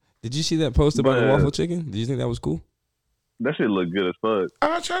 did you see that post about the waffle chicken? Did you think that was cool? That shit look good as fuck.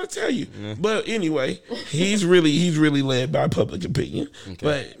 I'll try to tell you. Yeah. But anyway, he's really led by public opinion. Okay.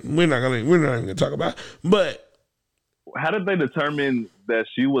 But we're not even gonna talk about it. But how did they determine that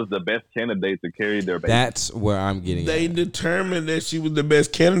she was the best candidate to carry their baby? That's where I'm getting They determined that she was the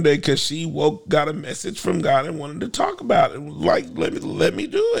best candidate because she got a message from God and wanted to talk about it. Like, let me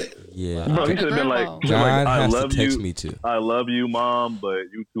do it. Yeah. Bro, he should have been like, God I has love to text you. me too. I love you, Mom, but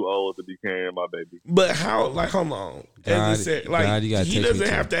you too old to be carrying my baby. But how, like, hold on. God, God, he doesn't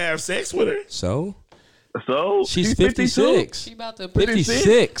have to have sex with her. So she's 56. She about to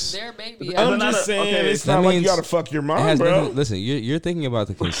 56. Their baby. I'm just saying, it's not like you gotta fuck your mom, bro. Listen, you're thinking about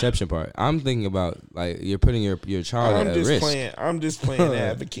the conception part. I'm thinking about like you're putting your child at risk. I'm just playing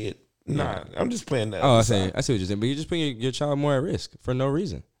advocate. Nah, I'm just playing that. Oh, I see what you're saying. But you're just putting your child more at risk for no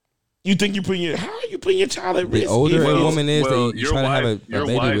reason. You think how are you putting your child at risk? The older a woman is that you're trying to have a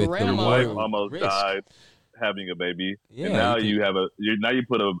baby with, your wife almost died having a baby, and now you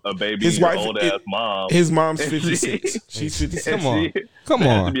put a baby in your old ass mom. His mom's 56. She's 56. Come on. It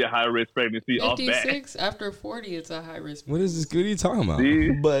has to be a high risk pregnancy. 56 after 40, it's a high risk. What is this? What are you talking about?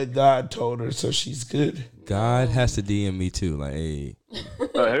 But God told her, so she's good. God has to DM me too. Like, hey.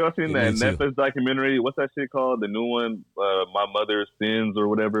 Have y'all seen that Netflix documentary? What's that shit called? The new one, My Mother's Sins or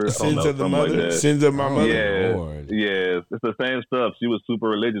whatever. Sins of the Mother. Like Sins of my mother. Yeah, yeah. It's the same stuff. She was super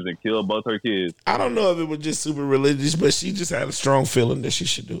religious and killed both her kids. I don't know if it was just super religious, but she just had a strong feeling that she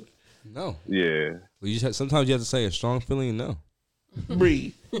should do it. No. Yeah. Well, sometimes you have to say a strong feeling. No.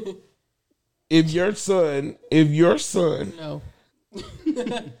 Bree, if your son, no,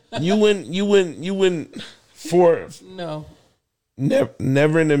 you wouldn't for no.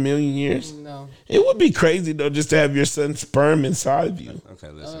 Never in a million years. No. It would be crazy though, just to have your son's sperm inside of you. Okay,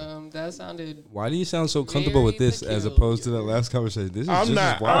 listen. That sounded. Why do you sound so comfortable with this as opposed to that last conversation? This is I'm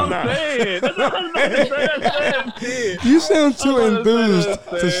not saying. You sound too enthused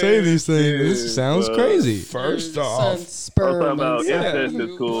to say these things. This sounds crazy. First off, sperm. I'm talking about incest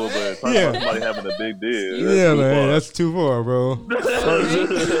is cool, but talking about somebody having a big dick. Yeah, man, that's too far, bro.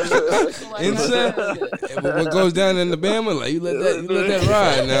 Incest. What goes down in the Bama, like you let that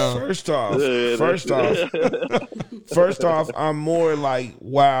ride now. First off, I'm more like,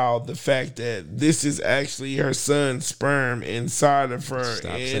 wow, the fact that this is actually her son's sperm inside of her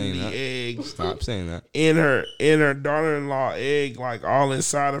and the egg. Stop saying that. In her daughter-in-law egg, like all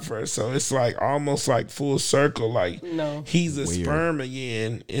inside of her. So it's like almost like full circle. Like he's a sperm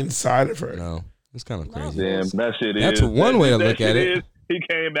again inside of her. No, it's kind of crazy. Damn, that shit is. That's one way to look at it. He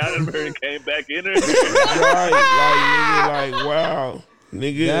came out of her and came back in her. Right, like wow.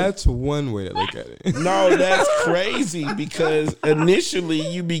 Nigga. That's one way to look at it. No, that's crazy because initially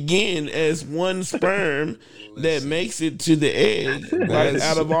you begin as one sperm that makes it to the egg. Like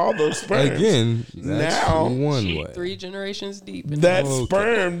out of all those sperms. Again, that's now, one way. 3 generations deep. That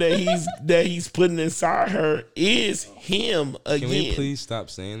sperm that he's putting inside her is him again. Can we please stop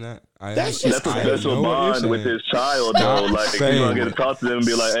saying that? That's a special bond with his child, though. Like, you're going to get to talk to them and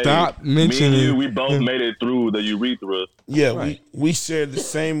be like, hey, stop mentioning me and you, we both made it through the urethra. Yeah, right. we share the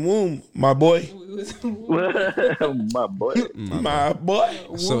same womb, my boy. My boy. My boy.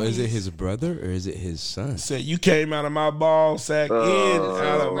 So is it his brother or is it his son? So you came out of my ball sack out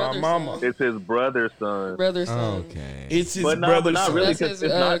of my mama. It's his brother's son. Brother's son. Okay. It's his brother's son. Really, it's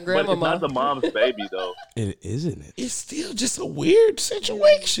not the mom's baby, though. It isn't it? It's still just a weird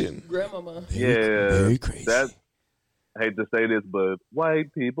situation. Grandmama. Yeah. Very crazy. I hate to say this, but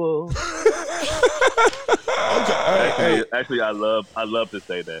white people. Okay. Actually, I love to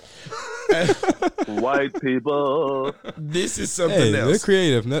say that. White people. This is something Hey, else. they're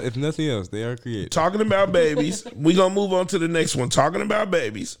creative. If nothing else, they are creative. Talking about babies. We're going to move on to the next one. Talking about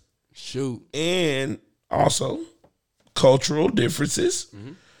babies. Shoot. And also cultural differences.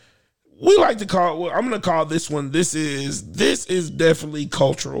 We like to call, I'm going to call this one, this is definitely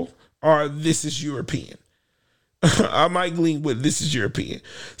cultural, or this is European. I might lean with this is European.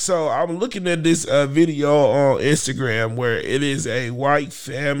 So I'm looking at this video on Instagram where it is a white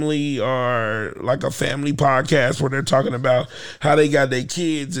family or like a family podcast where they're talking about how they got their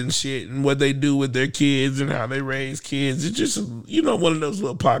kids and shit and what they do with their kids and how they raise kids. It's just, one of those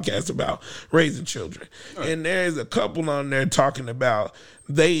little podcasts about raising children. Right. And there's a couple on there talking about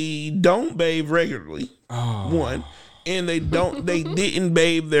they don't bathe regularly, one, and they didn't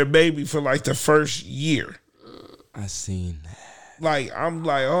bathe their baby for like the first year. I seen that. Like, I'm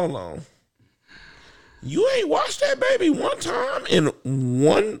like, hold on. You ain't washed that baby one time in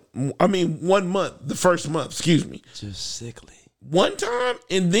 1 month, the first month, excuse me. Just sickly. One time,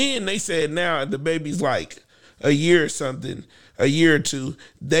 and then they said now the baby's like a year or something, a year or two.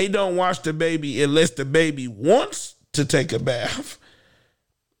 They don't wash the baby unless the baby wants to take a bath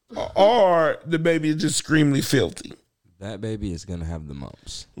or the baby is just extremely filthy. That baby is going to have the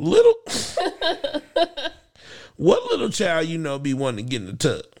mumps. Little... What little child be wanting to get in the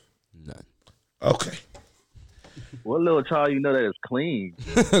tub? None. Okay. What little child that is clean?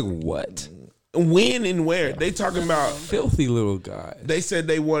 What? When and where? They talking about filthy little guys. They said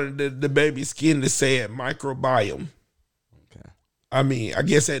they wanted the baby's skin to say at microbiome. Okay. I mean, I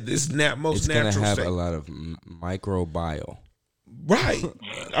guess at this most natural it's gonna have state. a lot of microbiome. Right.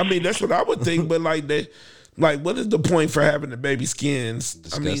 I mean, that's what I would think. But what is the point for having the baby skins?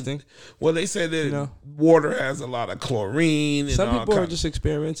 Disgusting. They said that water has a lot of chlorine. And some people are just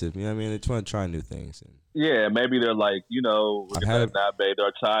experimental. You know what I mean? They just want to try new things. Yeah, maybe they're like, we're going to not bathe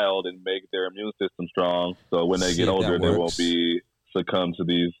our child and make their immune system strong. So when they get older, they won't be succumb to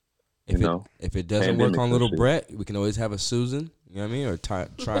these, If it doesn't work on little Brett, we can always have a Susan, you know what I mean? Or try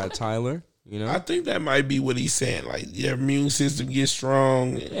a Tyler. I think that might be what he's saying. Like, your immune system gets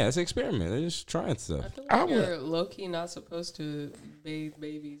strong. Yeah, it's an experiment. They're just trying stuff. I feel like you're low-key not supposed to bathe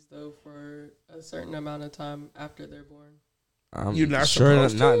babies, though, for a certain amount of time after they're born. You're not sure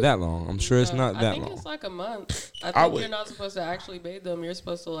supposed not to? that long. I'm sure it's not that long. I think it's like a month. I think you're not supposed to actually bathe them. You're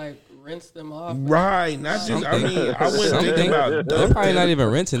supposed to, rinse them off. Right. Not just, I wouldn't think about they're probably not even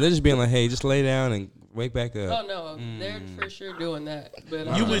rinsing. They're just being like, hey, just lay down and wake back up. Oh no, they're for sure doing that.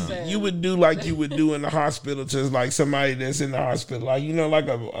 But you would do like you would do in the hospital to like somebody that's in the hospital, like like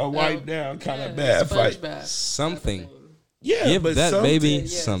a wipe down kind of bath, like bath, something. Yeah, give but that baby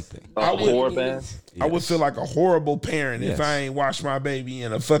yes. something. A whore bath. I would feel like a horrible parent if I ain't washed my baby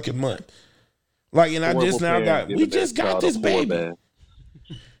in a fucking month. Like, and horrible I just now we just got this baby.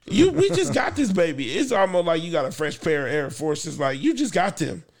 We just got this baby. It's almost like you got a fresh pair of Air Forces. Like, you just got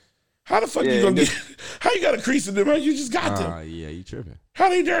them. How the fuck you gonna get? How you got a crease in them? You just got them. Yeah, you tripping. How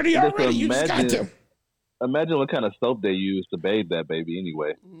they dirty already? You just got them. Imagine what kind of soap they use to bathe that baby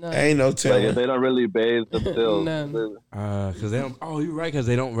anyway. Ain't no telling. If they don't really bathe themselves. Because they don't. Oh, you're right. Because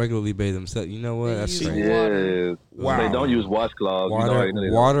they don't regularly bathe themselves. You know what? That's crazy. Yeah. Wow. They don't use washcloths.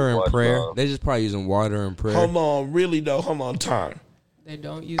 Water and prayer. They just probably using water and prayer. Hold on, really though. Hold on, time. They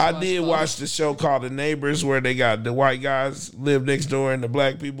don't use. I did watch the show called The Neighbors, where they got the white guys live next door and the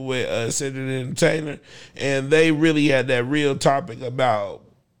black people with Cedric the Entertainer, and they really had that real topic about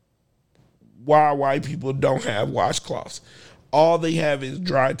why white people don't have washcloths. All they have is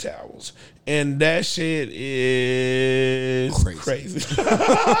dry towels, and that shit is crazy.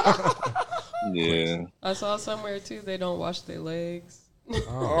 Yeah, I saw somewhere too. They don't wash their legs.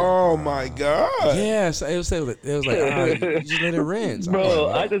 Oh my god! Yes, it was like you just let it rinse, bro.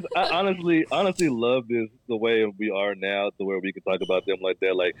 I honestly love the way we are now, to where we can talk about them like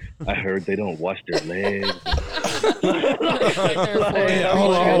that. Like, I heard they don't wash their legs.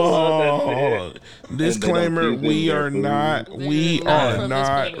 Hold on. Disclaimer: we are not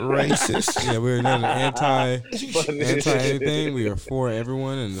racist. Yeah, we're not anti anything. We are for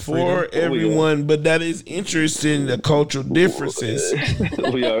everyone and the freedom. For everyone, but that is interesting. The cultural differences.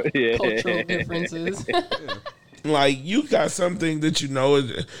 We are, cultural differences. Like, you got something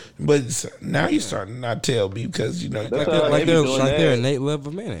that but now you're starting to not tell me because like their innate love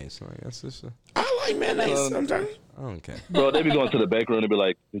of mayonnaise. Like, that's just. I like mayonnaise sometimes. I don't care. Bro, they be going to the back room and be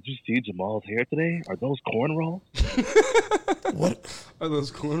like, "Did you see Jamal's hair today? Are those cornrows?" What? Are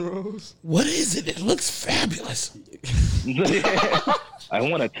those cornrows? What is it? It looks fabulous. I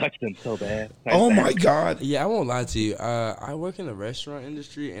want to touch them so bad. Oh my God. Yeah, I won't lie to you. I work in the restaurant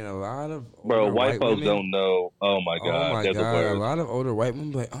industry, and a lot of white folks women, don't know. Oh my God. Oh my There's God. a word. A lot of older white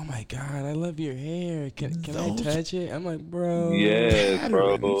women be like, "Oh my God, I love your hair. Can I touch it?" I'm like, bro. Yes,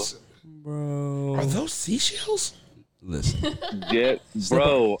 bro. Bro. Are those seashells? Listen. Yeah,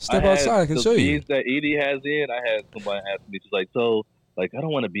 bro. Step outside. I can show you. The beads that Edie has in, I had somebody ask me, she's like, so, like, I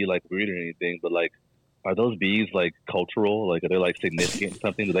don't want to be, like, rude or anything, but, like, are those beads, like, cultural? Like, are they, like, significant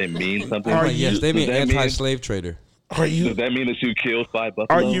something? Do they mean something? Yes, they mean anti-slave trader. Does that mean that you killed 5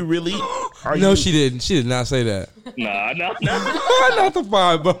 buffalo? Are you really? No, she didn't. She did not say that. Nah. Not the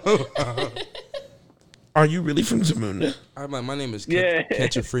 5 buffalo. Are you really from Zamunda? My name is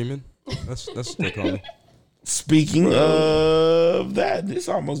Ketcher Freeman. That's what they call me. Speaking of that, this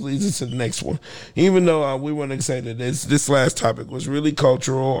almost leads us to the next one. Even though we weren't excited, this last topic was really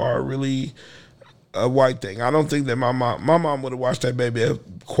cultural or really a white thing. I don't think that my mom would have watched that baby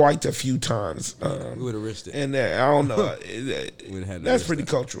quite a few times. We would have risked it. And I don't know. That's pretty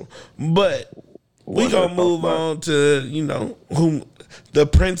cultural. But we gonna move on to the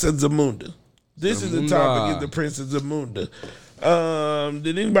Prince of Zamunda. This is the topic. Is the Prince of Zamunda.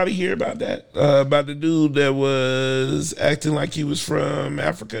 Did anybody hear about that? About the dude that was acting like he was from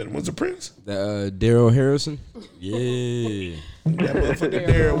Africa and was a prince? Daryl Harrison? Yeah. That motherfucker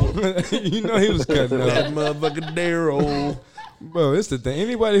Daryl. You know he was cutting up. That motherfucker Daryl. Bro, it's the thing.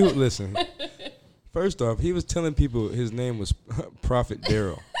 Anybody who, listen, first off, he was telling people his name was Prophet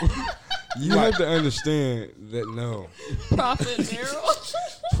Daryl. You have to understand that, no. Prophet Daryl?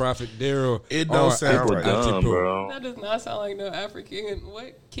 Prophet Daryl. It don't sound right. Dumb, bro. That does not sound like no African.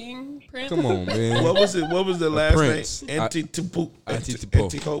 What? King? Prince? Come on, man. What was it? What was the last Prince. name? Antitipo.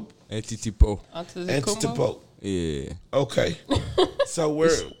 Antitipo. Yeah. Okay. So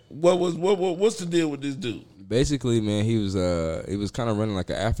what's the deal with this dude? Basically, man, he was kind of running like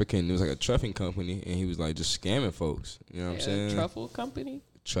an African. It was like a trucking company, and he was like just scamming folks. You know what I'm saying? Truffle company?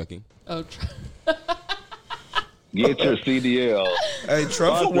 Trucking. Oh, Get your CDL. Hey,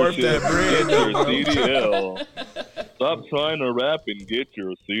 Truffle worth that bread. Get your CDL. Stop trying to rap and get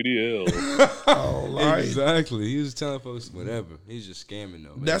your CDL. Oh, right. Exactly. He was telling folks whatever. He was just scamming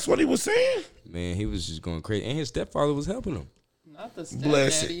though. Man. That's what he was saying? Man, he was just going crazy. And his stepfather was helping him. not the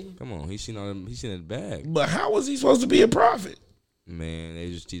Bless stepdaddy. Come on, he seen all them. He seen that bag. But how was he supposed to be a prophet? Man,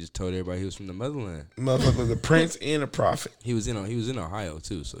 he just told everybody he was from the motherland. Motherfucker was a prince and a prophet. He was in Ohio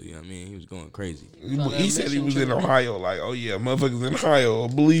too, so you know what I mean, he was going crazy. He said he was in Ohio, like, oh yeah, motherfuckers in Ohio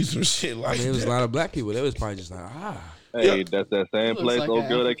believe some shit like There was that. a lot of black people. They was probably just like, Hey, Yeah. that's that same Looks place like old an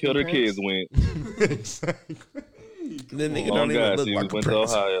girl that killed her African kids went. exactly. The nigga Oh, don't even God, look she like a went to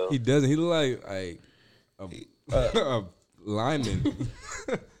prince. Ohio. He doesn't. He look like a lineman.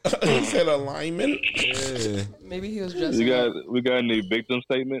 He said a lineman. Yeah. Maybe he was just. We got any victim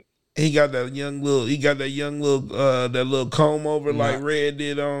statement? He got that young little. That little comb over like Red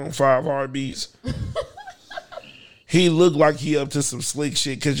did on 5 Heartbeats. He looked like he up to some slick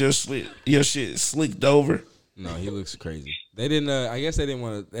shit because your shit is slicked over. No, he looks crazy. They didn't. I guess they didn't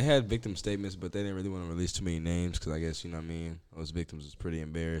want to. They had victim statements, but they didn't really want to release too many names because I guess you know what I mean. Those victims was pretty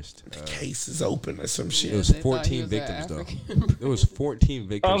embarrassed. The case is open or some shit. It was They thought 14 he was victims though. African. There was 14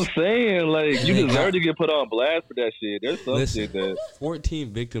 victims. I'm saying, like, you They deserve got- to get put on blast for that shit. There's some Listen. shit that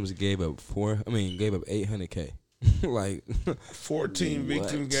 14 victims gave up 800K. Like 14 What?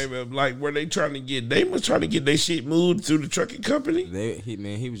 victims gave up. Like, were they trying to get? They was trying to get their shit moved through the trucking company.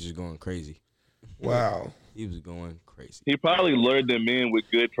 he was just going crazy. Wow. He was going crazy. he probably lured them in with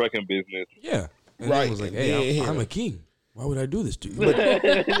good trucking business. Yeah. And Right, right. Was like, and hey, then I'm him. a king. Why would I do this to you?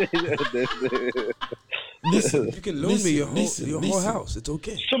 Listen, You can loan me your whole house. It's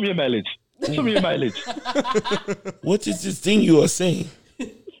okay. Show me your mileage. Show me your mileage. what is this thing you are saying?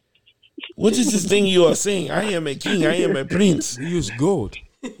 What is this thing you are saying? I am a king. I am a prince. We use gold.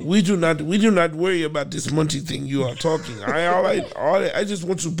 We do not worry about this money thing you are talking. I just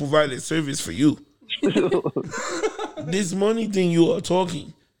want to provide a service for you. This money thing you are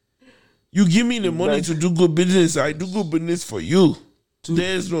talking. You give me the money to do good business. I do good business for you.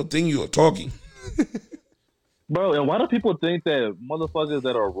 There's no thing you are talking. Bro, and why do people think that motherfuckers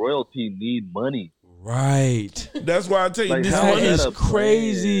that are royalty need money? Right. That's why I tell you Like, this how That money. is is a plan?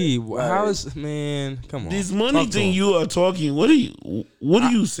 crazy. Right. How is man? Come on. This money Talk to thing him. you are talking. What are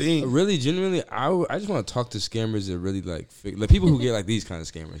you saying? Really, genuinely, I just want to talk to scammers that really like people who get like these kind of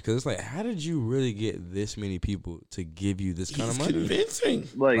scammers, because it's like, how did you really get this many people to give you this kind He's of money? convincing.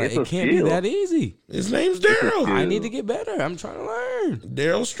 Like, Like, it's a it can't skill. be that easy. His name's Daryl. I need to get better. I'm trying to learn.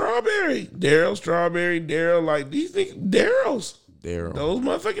 Daryl Strawberry. Daryl, like these niggas, Daryls. Daryl. Those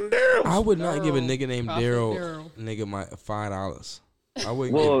motherfucking Daryls. I would not give a Daryl. nigga named Prophet Daryl Daryl. nigga my $5. I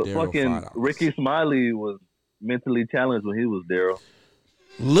wouldn't Well, give Daryl fucking $5. Ricky Smiley was mentally challenged when he was Daryl.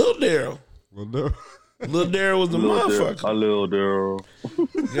 Lil Daryl. Lil Daryl was the motherfucker. A little Daryl.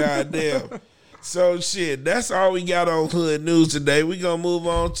 Goddamn. So shit, that's all we got on Hood News today. We gonna move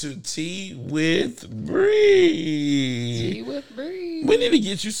on to Tea with Bree. Tea with Bree. We need to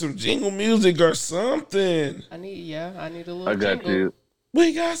get you some jingle music or something. I need a little I got jingle. you.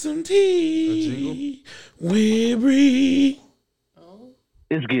 We got some tea jingle? with Bree. Oh.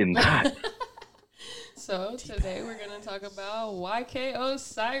 It's getting hot. So today we're gonna talk about YK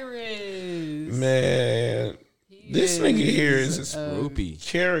Osiris. Man, He this nigga here is a Groupie.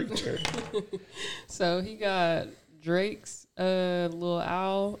 character. So he got Drake's little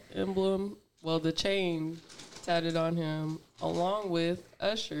owl emblem, well, the chain tatted on him, along with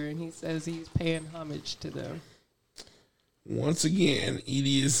Usher, and he says he's paying homage to them. Once again,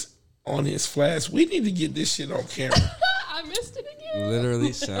 Edie is on his flash. We need to get this shit on camera. I missed it again.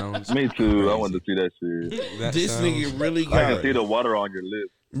 Literally sounds. Me too. I crazy. wanted to see that shit. That This sounds- nigga really I got can see the water on your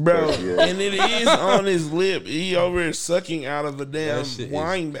lips. bro, Yeah. and it is on his lip. He over there sucking out of a damn That shit is-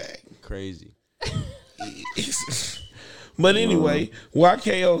 wine bag. crazy. But anyway,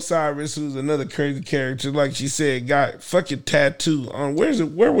 YK Osiris, who's another crazy character, like she said, got fucking tattoo on.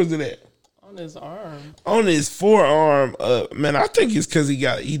 Where was it at? On his arm. On his forearm. Man, I think it's because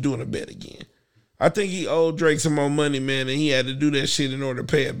he doing a bet again. I think he owed Drake some more money, man, and he had to do that shit in order to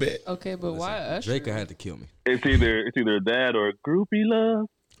pay a bet. Okay, but why Usher? Drake had to kill me. It's either that or groupie love.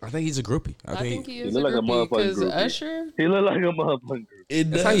 I think he's a groupie. I I think think he is look a like a groupie motherfucking because groupie. Usher. He look like a motherfucker.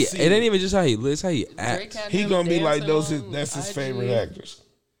 It that's does. how he. seem- It ain't even just how he lives. How he Drake acts. had he him gonna be like dancing on that's his IG. favorite actors.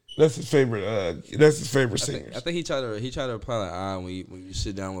 That's his favorite. That's his favorite I singers. think he tried to apply like, when you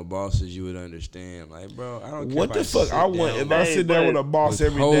sit down with bosses, you would understand. Like, bro, I don't care. What if the fuck? sit I want down if I Hey, sit down but with a boss with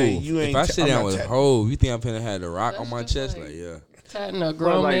every day. Hov. You ain't. If I sit I'm down not with tapping. Hov, you think I'm finna have the rock That's on my just chest? like- Like, yeah. Tatting a But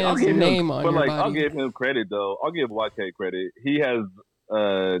grown like, I'll man's give name him, on but your like, body. I'll give him credit though. I'll give YK credit. He has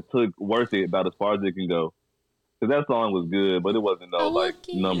took Worth It about as far as it can go. Cause that song was good, but it wasn't no like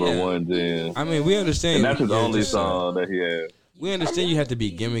number Yeah. one then. I mean, we understand. And that's his you're only just, song that he had. We understand you have to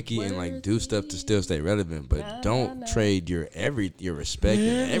be gimmicky and like do stuff to still stay relevant, but don't trade your respect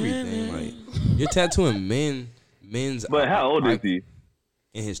and everything. Like, you're tattooing men's. But how old is he?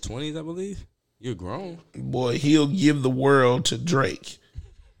 In his 20s, I believe. You're grown. Boy, he'll give the world to Drake.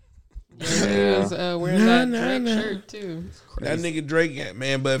 Yeah, he was wearing that Drake nah. shirt too. That nigga Drake got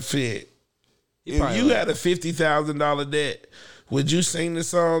man but fit. He If probably you like- had a $50,000 debt, would you sing the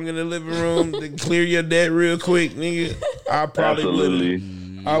song in the living room to clear your debt real quick, nigga? I probably Absolutely. would.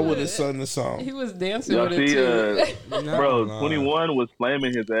 I would have sung the song. He was dancing Y'all with it see, too. Not bro, live. 21 was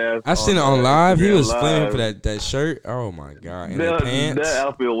flaming his ass. I seen it on live. He Instagram was flaming Live. for that shirt. Oh my god! And the That, pants. that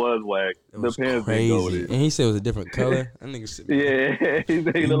outfit was whack. It The was pants didn't go with crazy. it. And he said it was a different color. That nigga said, Yeah, he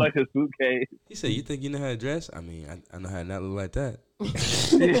said he looked like a suitcase. He said, "You think you know how to dress? I mean, I know how to not look like that."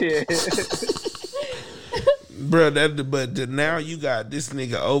 Yeah. Bro, now you got this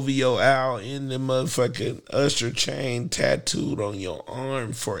nigga OVO Al in the motherfucking Usher chain tattooed on your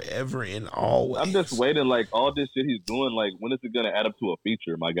arm forever and always. I'm just waiting, like, all this shit he's doing, like, when is it going to add up to a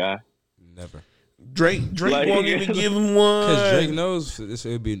feature, my guy? Never. Drake Like- won't even give him one. Because Drake knows this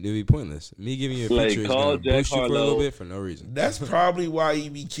it'd be pointless. Me giving you a Like, feature is call gonna Jack boost you for a little Harlow. bit for no reason. That's probably why he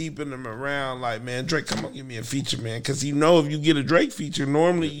be keeping them around. Like, man, Drake, come on, give me a feature, man. Because you know if you get a Drake feature,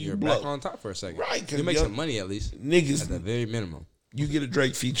 normally you You're blow. back on top for a second. Right, 'cause You make yo- some money at least. At the Niggas, very minimum. you get a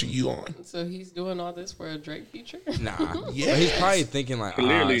Drake feature, you on. So he's doing all this for a Drake feature? Nah. Yeah. But he's probably thinking like,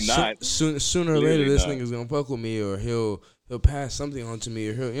 Clearly not. Sooner or Clearly later, this not. nigga's gonna fuck with me, or he'll pass something on to me,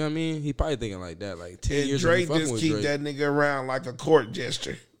 or you know what I mean? He probably thinking like that. Like 10 And years Drake of me fucking just with keep Drake. that nigga around like a court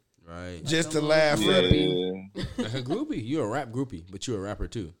gesture. Right. Just a to little laugh at him. Yeah. Like a groupie. You're a rap groupie, but you're a rapper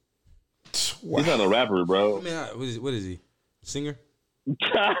too. Wow. He's not a rapper, I bro. mean, what is he? Singer?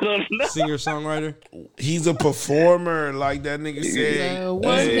 I don't know. Singer, songwriter? He's a performer, like that nigga said. The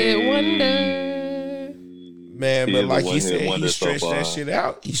one hit wonder. Man, He but is a like he one-hit said, he wonder so stretched that far. shit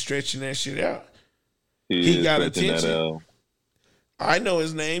out. He's stretching that shit out. He He is got stretching that attention. out. I know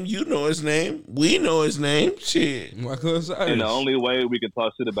his name. You know his name. We know his name. Shit. Michael Osiris. And the only way we can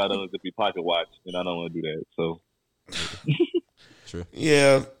talk shit about him is if we pocket watch, and I don't want to do that. So True.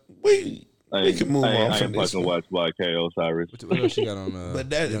 Yeah, we can move on I from ain't this fucking one. watch by K. Osiris. What else you got on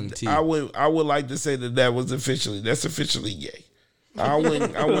But Young that T? I would like to say that was that's officially gay. I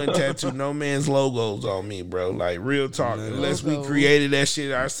wouldn't tattoo no man's logos on me, bro. Like real talk. Unless we created that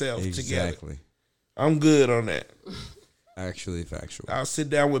shit ourselves together. Exactly. I'm good on that. Actually factual. I'll sit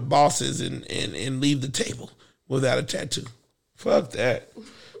down with bosses and leave the table without a tattoo. Fuck that.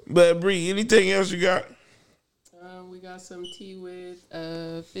 But Bree, anything else you got? We got some tea with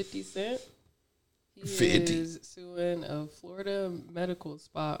 50 Cent. He 50. is suing a Florida medical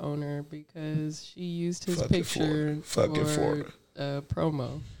spa owner because she used his Fucking picture Florida.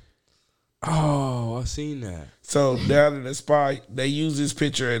 promo. Oh, I seen that. So down in the spa, they use this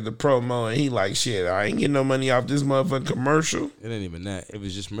picture as the promo, and he like, shit, I ain't getting no money off this motherfucking commercial. It ain't even that. It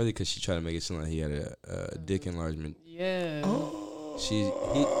was just really because she tried to make it sound like he had a dick enlargement. Yeah.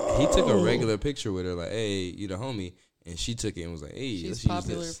 He took a regular picture with her, like, hey, you the homie, and she took it and was like, hey, She's let's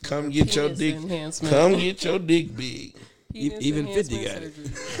popular. use this. Come get your Penis dick. enhancement. Come get your dick big. Penis Even 50 enhancement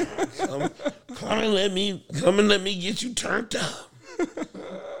got it. surgery. Come and let me get you turned up.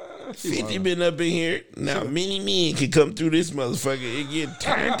 50 been up in here. Now many men can come through this motherfucker and get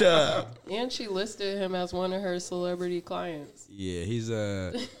turned up. And she listed him as one of her celebrity clients. Yeah,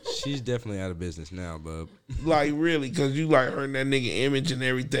 she's definitely out of business now, bub. Like really, cause you like heard that nigga image and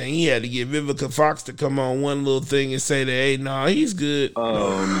everything. He had to get Vivica Fox to come on one little thing and say that, hey, nah, he's good.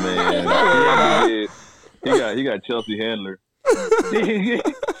 Oh man, he got Chelsea Handler.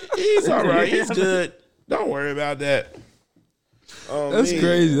 He's all right. He's good. Don't worry about that. That's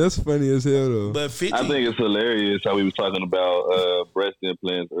crazy. That's funny as hell, though. But 50, I think it's hilarious how we was talking about breast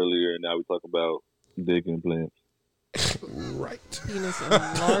implants earlier, and now we talk about dick implants. right. Penis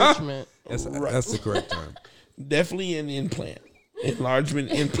enlargement. That's the correct term. Definitely an implant.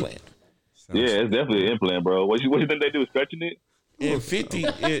 Enlargement implant. Yeah, it's definitely an implant, bro. What you think they do? Stretching it? And 50,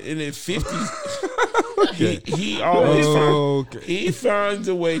 and in 50, he always he finds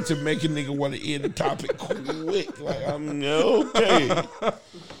a way to make a nigga want to end the topic quick. Like, I'm okay.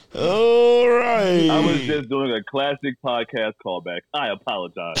 All right. I was just doing a classic podcast callback. I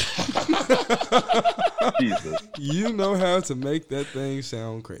apologize. Jesus. You know how to make that thing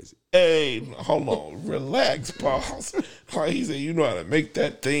sound crazy. Hey, hold on. Relax, pause. Like he said, you know how to make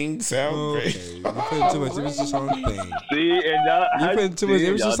that thing sound crazy. You putting too much emphasis on thing. See, and y'all, You putting too much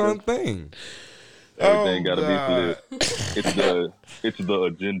emphasis on thing. Everything gotta be flipped. It's the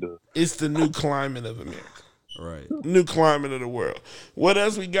agenda. It's the new climate of America. Right. New climate of the world. What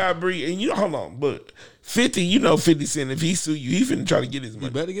else we got, Bree? And hold on, but 50, you know 50 Cent, if he sue you, he finna try to get his money.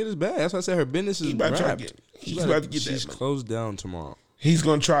 He better get his bag. That's why I said her business is wrapped. He's about to get that She's money. closed down tomorrow. He's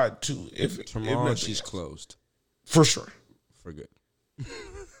gonna try it too. Tomorrow if she's closed. for sure. For good.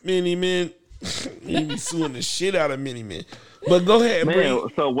 Many men, he be suing the shit out of many men. But go ahead, Bree. Man,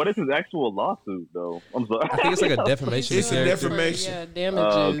 so what is his actual lawsuit, though? I'm sorry. I think it's like a defamation. It's a character. defamation. Yeah,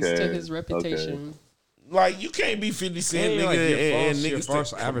 damages Okay. to his reputation. Like you can't be 50 Cent, Yeah, nigga, like and your niggas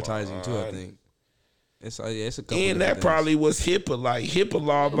false think- advertising come too. on. I think it's a couple. And that different probably was HIPAA, like HIPAA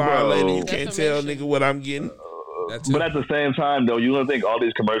law violated. You can't tell Defamation. nigga what I'm getting. things. That too. But at the same time, though, you don't think all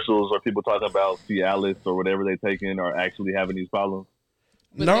these commercials or people talking about Cialis or whatever they take in are actually having these problems?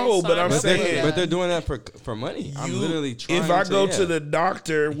 But No, they but I'm signed up saying- for that. But they're doing that for money. I'm literally trying. If I go yeah. to the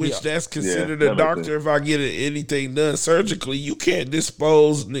doctor, which Yeah. that's considered Yeah, a that makes doctor, if I get anything done surgically, you can't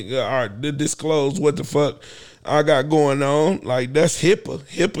disclose what the fuck I got going on. Like that's HIPAA.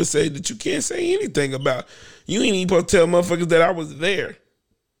 HIPAA say that you can't say anything about. You ain't even supposed to tell motherfuckers that I was there.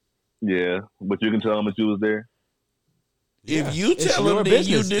 Yeah, but you can tell them that you was there. If you It's tell them, your then business.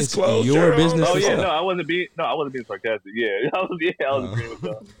 you It's disclose your your business. Oh That's yeah, all. no, I wasn't being sarcastic. Yeah, I was agreeing with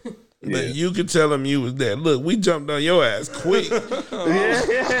y'all. But you could tell them you was there. Look, we jumped on your ass quick.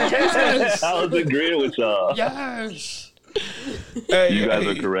 Yes. I was agreeing with y'all. Yes. Hey, You guys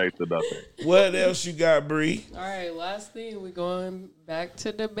are hey, correct about that. what else you got, Bree? All right, last thing, we're going back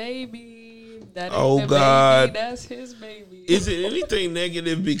to the baby. That ain't Oh, the God. baby, that's his baby. Is it anything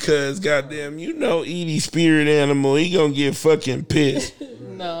negative? Because goddamn, you know, Edie spirit animal, he gonna get fucking pissed.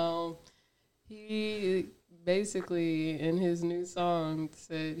 No. He basically, in his new song,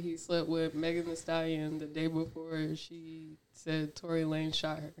 said he slept with Megan Thee Stallion the day before she said Tory Lanez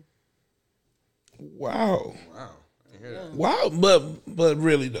shot her. Wow, Wow. I hear that. wow, but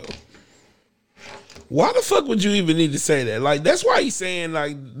really though, why the fuck would you even need to say that? Like that's why he's saying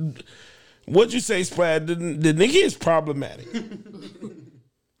like, what you say, Splat? The nigga is problematic.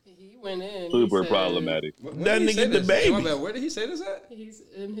 He went in. Super problematic. That nigga the baby. My bad. Where did he say this at? He's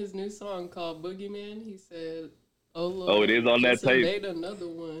in his new song called Boogeyman. He said, "Oh Lord, Oh, it is on that just tape. made another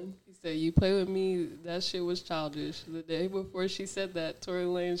one." He said, "You play with me, that shit was childish." The day before she said that, Tory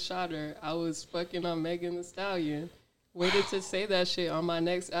Lanez shot her. I was fucking on Megan Thee Stallion. Waited to say that shit on my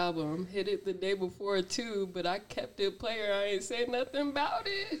next album. Hit it the day before too, but I kept it player. I ain't say nothing about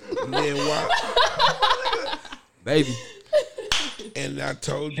it. Man, why? Baby. And I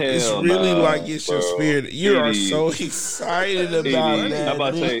told you, Hell it's really nah, like it's your bro. spirit. You are Edie. so excited about Edie, that. I'm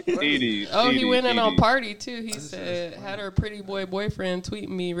about to say, man. Edie. Oh, he Edie, went in on Edie. party too. He said, had her pretty boy boyfriend tweet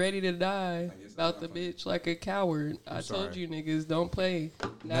me, ready to die about the bitch like a coward. I told you niggas, don't play.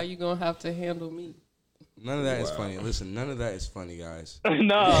 Now you gonna have to handle me. None of that is funny. Listen, none of that is funny, guys.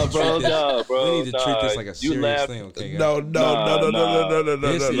 Nah, bro, nah, bro. We need to treat this like a You serious laugh- thing, okay, guys? No.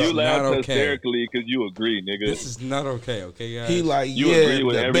 This is You not laughed okay. hysterically because you agree, nigga. This is not okay, guys? He like, You yeah, agree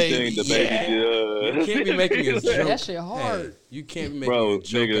with the everything baby, the baby yeah. You can't be making a joke. That shit hard. Hey, you can't be making Bro, a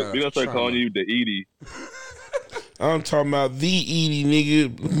joke nigga, out we gonna of start trauma. calling you the Edie. I'm talking about the Edie,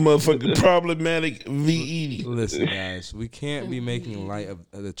 nigga, motherfucking problematic the Edie. Listen, guys, we can't be making light of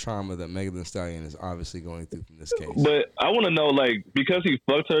the trauma that Megan Thee Stallion is obviously going through from this case. But I want to know, like, because he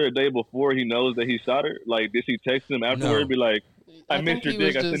fucked her a day before, he knows that he shot her. Like, did she text him afterward? No. Be like, I think missed your he was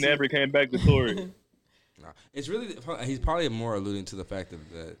dick. I still just- never came back to Tory. Nah, it's really he's probably more alluding to the fact of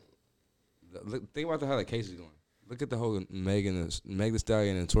look, think about how the case is going. Look at the whole Megan Thee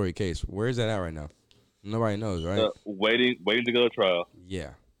Stallion and Tory case. Where is that at right now? Nobody knows, right? Waiting to go to trial. Yeah.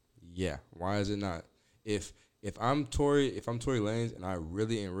 Why is it not? If I'm Tory Lanez and I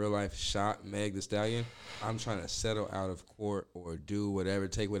really in real life shot Meg Thee Stallion, I'm trying to settle out of court or do whatever,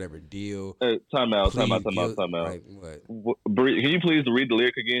 take whatever deal. Time out. plead guilt- Like, what? Bree, can you please read the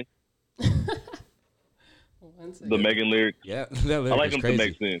lyric again? One second. The Megan lyric. Yeah, that I lyric like is him crazy. to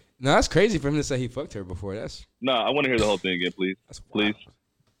make sense. No, that's crazy for him to say he fucked her before. That's Nah, I want to hear the whole thing again, please. wild. Please.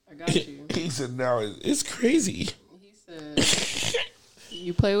 I got you. He said, "Now it's crazy." He said,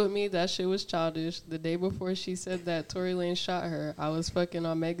 "You play with me, that shit was childish. The day before she said that Tory Lanez shot her, I was fucking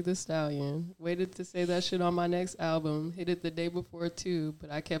on Meg Thee Stallion. Waited to say that shit on my next album. Hit it the day before too, but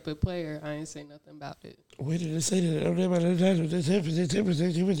I kept it player. I ain't say nothing about it." Where did it say that?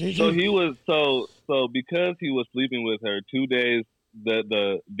 So he was so because he was sleeping with her 2 days,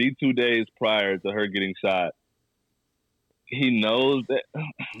 the 2 days prior to her getting shot. He knows that.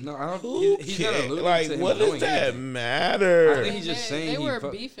 No, I don't. Who He's not cares? alluding Like, to him what does knowing that anything. matter? I think he's just saying they he were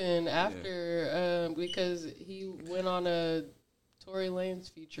fuck- beefing after because he went on a Tory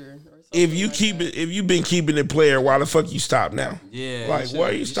Lanez feature or something. If you like keep that. it, if you been keeping it player, why the fuck you stop now? Yeah, Like, shouldn't- why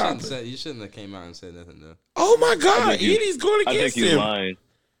are you shouldn't stopping? You shouldn't have came out and said nothing though. Oh my God, think he's- Edie's going I think against he's him. lying.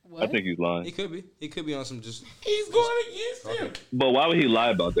 What? I think he's lying. He could be. He could be on some just He's going against him. But why would he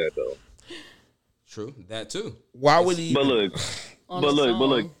lie about that though? true that too. Why would he? But look, On but a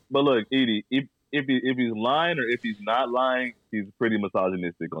look, song. Edie. If he's lying or if he's not lying, he's pretty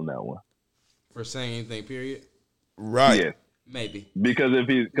misogynistic on that one. For saying anything, period. Right. Yeah, Maybe. because if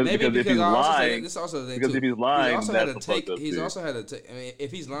he's Maybe because if because he's I also said lying, this also the thing because too. if he's lying, he's also that's had the to take. fucked up He's shit. also had to take. I mean,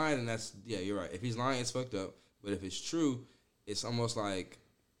 if he's lying, then that's you're right. If he's lying, it's fucked up. But if it's true, it's almost like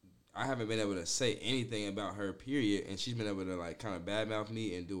I haven't been able to say anything about her, period, and she's been able to like kind of badmouth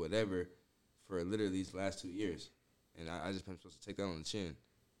me and do whatever for literally these last 2 years, and I just been supposed to take that on the chin. And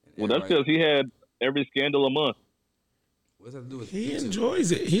well, that's everybody- because he had every scandal a month. What does that have to do with He them two?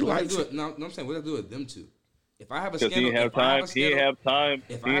 enjoys it. He What does likes that it. do with- No, I'm saying what does that do with them two? If I have a Because scandal, he didn't have if I time. He didn't have time.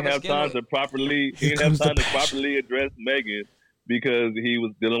 if He I have didn't a have time scandal- to properly. He Here didn't have comes the time to passion. properly address Megan because he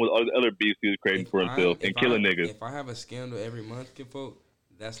was dealing with all the other beefs he was creating for himself and killing niggas. If I have a scandal every month, kinfolk,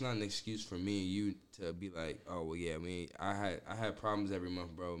 that's not an excuse for me and you to be like, oh well, yeah, I had problems every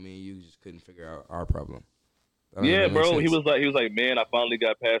month, bro. Me and you just couldn't figure out our problem. That doesn't Yeah, really make bro. He sense. was like, man, I finally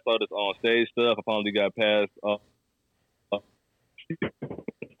got past all this on stage stuff. I finally got past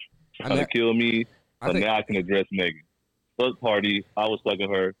trying to kill me. I So think- now I can address Megan. Fuck party. I was fucking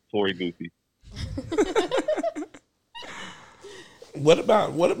her. Tory Goofy. What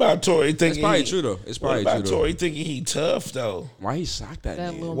about Tory thinking? It's probably he- true though. It's What probably about true though. Tory thinking he tough though? Why he socked that,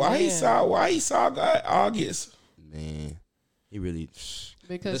 That nigga? little- Why Man. he saw August? Man, he really.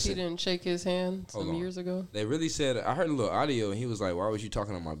 Because Listen. he didn't shake his hand Hold some on. years ago. They really said, I heard a little audio and he was like, why was you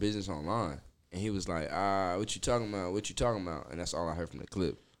talking on my business online? And he was like, what you talking about? What you talking about? And that's all I heard from the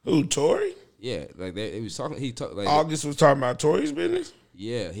clip. Who, Tory? Yeah, like he was talking. He talked like August was talking about Tory's business.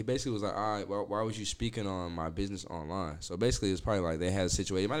 yeah. He basically was like, all right, well, why was you speaking on my business online? So basically, it's probably like they had a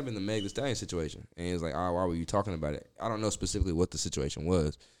situation. It might have been the Meg Thee Stallion situation, and he was like, all right, why were you talking about it? I don't know specifically what the situation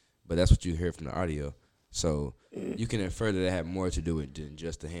was, but that's what you heard from the audio. So you can infer that it had more to do with than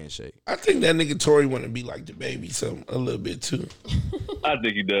just the handshake. I think that nigga Tory want to be like the baby a little bit too. I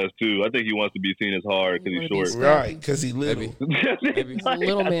think he does too. I think he wants to be seen as hard because he's short. Right, because he little. Maybe. It's a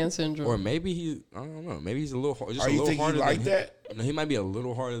little man syndrome. Or maybe I don't know. Maybe he's a little just Are a you little think harder he like than that? No, he might be a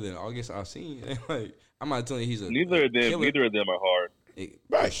little harder than August Alsina. Like I'm not telling you he's a Neither of them are hard.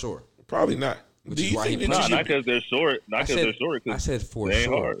 Right. For sure. Probably not. Which Do is you why he think played. that Not because they're short. Not because they're short. I said for they ain't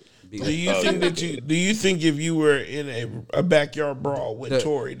sure. hard. Do you think that you? Do you think if you were in a backyard brawl with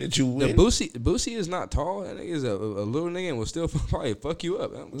Tory that you The win? Boosie is not tall. That nigga is a little nigga and will still probably fuck you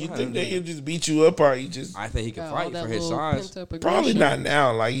up. You think that he'll just beat you up, or he just? I think he can Got all fight that for his little size. pent-up Probably aggression. not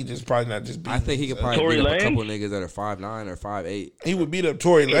now. Like he just probably not just. I think he could probably Tory beat up a Lanez? couple niggas that are 5'9" or 5'8". He would beat up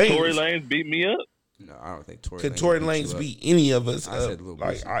Tory Can Lanez. Tory Lanez beat me up? No, I don't think Tory. Could Lanez Tory beat you Lanez up. beat any of us I up? said Lil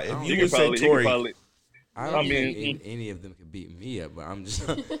Like Boosie. I if don't you think would say He Tory, could probably. I don't think mean- any of them could beat me up, but I'm just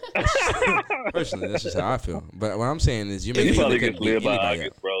personally that's just how I feel. But what I'm saying is, you He make probably could gets beat slid by anybody up.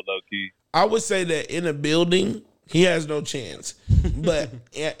 August, bro. Low key. I would say that in a building he has no chance, but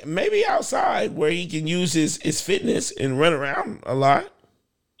maybe outside where he can use his fitness and run around a lot.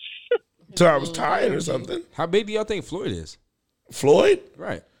 So I was tired or something. How big do y'all think Floyd is? Floyd,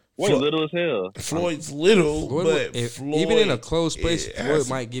 Right. What little as hell. Floyd's little, Floyd, but would- even in a Floyd closed place, it Floyd has-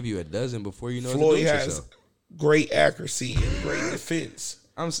 might give you a dozen before you know what to Floyd do with has yourself. great accuracy and great defense.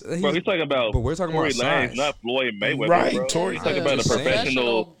 Bro, Bro, he's talking about. but we're talking Tory about Lanez, size. not Floyd Mayweather. Right, bro. Tory- He's talking about a Just saying.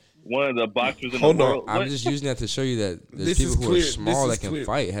 professional, one of the boxers in Hold the on. world. I'm What? just using that to show you that there's This people is who clear. are small This that is can clear.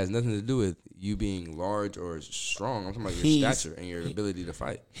 fight. It has nothing to do with you being large or strong. I'm talking about your He's- stature and your ability to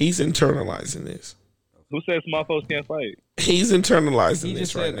fight. He's internalizing this. Who said small folks can't fight? He's internalizing He this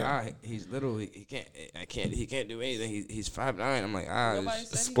just right said, now. he's little. He can't do anything. He's 5'9". I'm like, Nobody it's-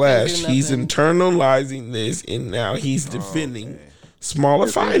 said he Splash. couldn't do He's nothing. internalizing this, and now he's defending smaller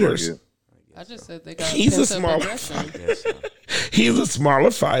fighters. I just said they got He's a pent-up small- aggression. yes, He's a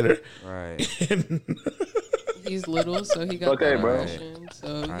smaller fighter. right. He's little, so he got Okay, that bro. aggression.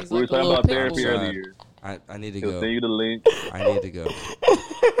 So he's We were like a talking little about pit therapy bull. earlier. I need to He'll go. send you the link. I need to go.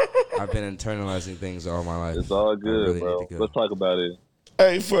 I've been internalizing things all my life. It's all I good, really bro. need to go. Let's talk about it.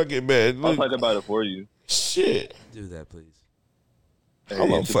 Hey, fuck it, man. I'll Look, talk about it for you. shit. Do that, please. Hey,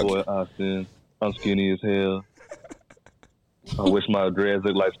 Hold on, it's your fuck boy it. Austin. I'm skinny as hell. I wish my dreads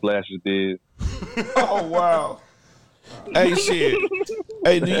looked like Splash's did. Oh, wow. Hey, shit.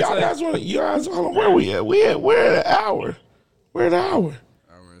 Hey, do y'all guys want to, hold on, where we at? We're at an hour. We're at an hour.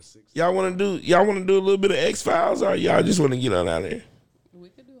 Y'all want to do a little bit of X-Files, or y'all just want to get on out of here? We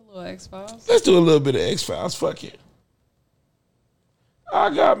could do a little X-Files. Let's do a little bit of X-Files. Fuck it.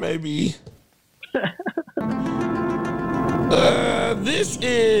 I got maybe. This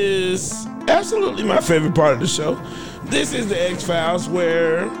is absolutely my favorite part of the show. This is the X-Files,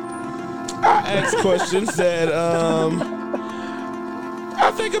 where I ask questions that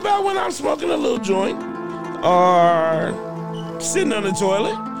I think about when I'm smoking a little joint or sitting on the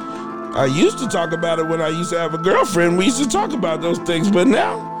toilet. I used to talk about it when I used to have a girlfriend. We used to talk about those things, but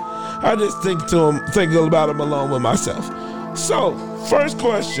now I just think about them alone with myself. So, first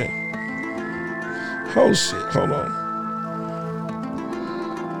question. Oh shit, hold on.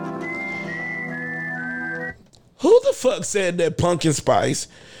 Who the fuck said that pumpkin spice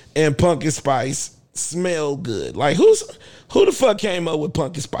and pumpkin spice smell good? Like who the fuck came up with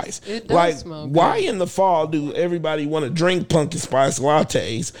pumpkin spice? It does like smell good. why in the fall do everybody want to drink pumpkin spice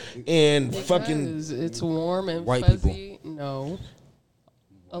lattes and fucking Because it's warm and White fuzzy. No.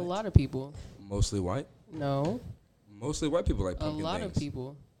 A lot of people. Mostly white. No. Mostly white people like A pumpkin lot things. of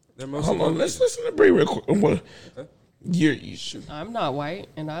people. They're mostly hold on, white let's people. listen to Bree real quick. You I'm not white,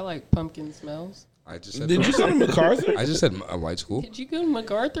 and I like pumpkin smells. I just said did you go to MacArthur? I just said a white school. Did you go to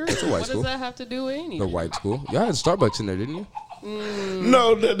MacArthur? a white What school. does that have to do with anything? The white school. Y'all had Starbucks in there, didn't you?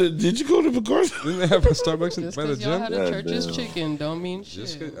 No, did you go to MacArthur? Didn't they have a Starbucks in Just by the because y'all gym? had a God church's damn. chicken don't mean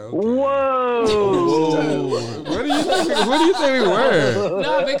Just shit. 'cause- okay. Whoa! What do you think? What do you think we were?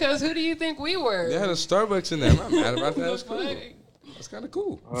 No, because who do you think we were? They had a Starbucks in there. I'm not mad about that. That's cool. Fuck. That's kind of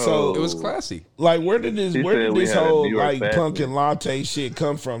cool. So It was classy. like where did this He said we had a whole New York like fashion. pumpkin latte shit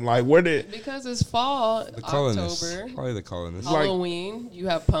come from? Like where did Because it's fall, The colonists. October, Probably the colonists. Halloween. You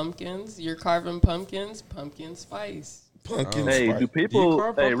have pumpkins. You're carving pumpkins. Pumpkin spice pumpkin Hey, spice? do people?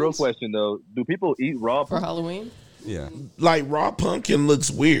 carve Hey, real pumpkins? question though. Do people eat raw? for Halloween. Yeah. Like raw pumpkin looks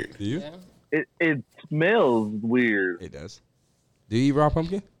weird. Do you? Yeah. It smells weird. It does. Do you eat raw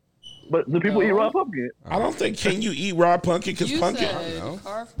pumpkin? But do people No. eat raw pumpkin? I don't think can you eat raw pumpkin because You pumpkin said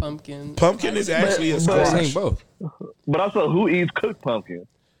carved pumpkin. pumpkin is actually a But- I'm saying squash. both. But also, who eats cooked pumpkin?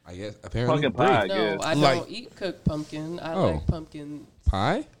 I guess apparently Pumpkin pie, I No, guess. I Like- don't eat cooked pumpkin. I Oh. like pumpkin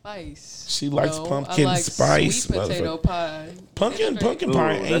pie. spice. She likes No, pumpkin I like spice, sweet potato motherfucker. pie. Pumpkin It's pie Ooh,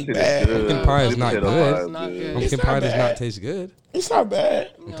 that ain't shit is bad. good. Pumpkin pie is not Potato good. pie is Not good. Pumpkin not pie does bad. not taste good. It's not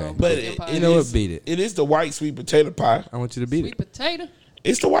bad. No, Okay. But pumpkin pie. You know is- what? Beat it. It is the white sweet potato pie. I want you to beat Sweet it. potato.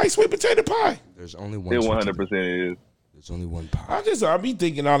 It's the white sweet potato pie. There's only one. It sweet 100% potato. is. There's only one pie. I be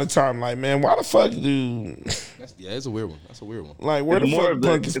thinking all the time, like, man, why the fuck do Yeah, it's a weird one. That's a weird one. like where It's the more fuck of the,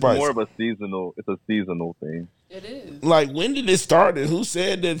 pumpkin it's spice? more of a seasonal. It's a seasonal thing. It is. Like when did it start? And who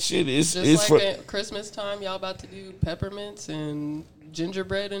said that shit is Just for? like at Christmas time, y'all about to do peppermints and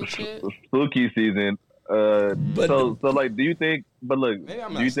gingerbread and shit. Spooky season. But so like, do you think? But look, Maybe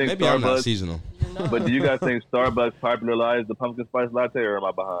I'm do you not. think Maybe I'm not Starbucks? seasonal. You're not. But do you guys think Starbucks popularized the pumpkin spice latte, or am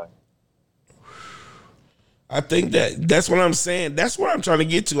I behind? I think that's what I'm saying. That's what I'm trying to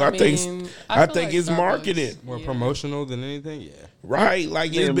get to. I think feel it's like Starbucks- marketed, More Yeah. promotional than anything. Yeah. right?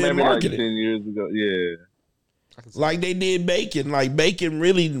 Like it's Yeah, been maybe marketed. like 10 years ago. Yeah. Like they did bacon. Like bacon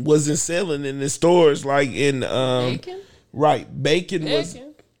really wasn't selling in the stores. Like in Bacon? right,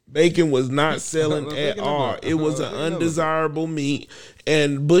 bacon was not selling Let's at make it all. up. It was an Let's make it up. undesirable meat,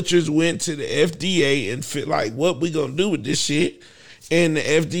 and butchers went to the FDA and fit like, what we gonna do with this shit? And the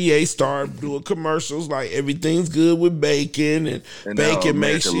FDA started doing commercials like everything's good with bacon and And now bacon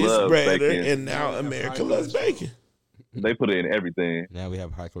makes America shit loves better, bacon. and now America loves bacon. They put it in everything. Now we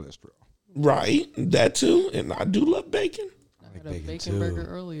have high cholesterol. Right, that too, and I do love bacon, I had a bacon bacon too. burger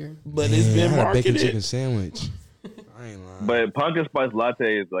earlier. but it's Yeah, been I had a bacon marketed. chicken sandwich. I ain't lying. But pumpkin spice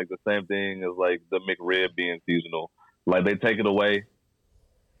latte is like the same thing as like the McRib being seasonal. Like they take it away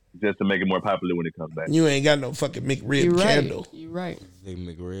just to make it more popular when it comes back. You ain't got no fucking McRib You're right. candle. You're right. the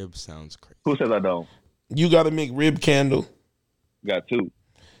McRib sounds crazy. Who says I don't? You got a McRib candle. Got two.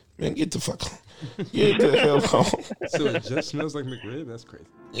 Man, get the fuck on. Get the hell on. So it just smells like McRib? That's crazy.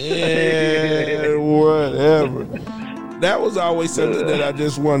 Yeah, whatever. That was always something that I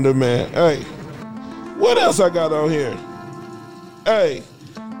just wonder, man. Hey, what else I got on here? Hey,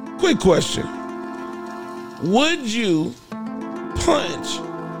 quick question. Would you punch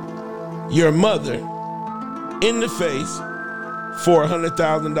your mother in the face for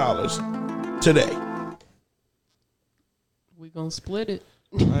 $100,000 today? We gonna split it.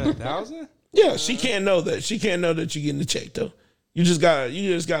 100,000? Yeah, she can't know that. She can't know that you're getting the check though. You just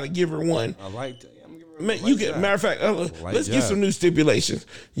gotta give her one. I like that. I'm giving her a Man, light you can. job. Matter of fact, Light let's get job. some new stipulations.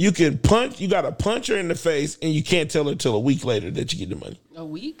 You can punch. You got to punch her in the face, and you can't tell her till a week later that you get the money. A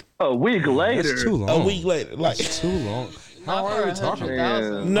week? A week later. That's too long. A week later, like That's too long. How Not are for we talking?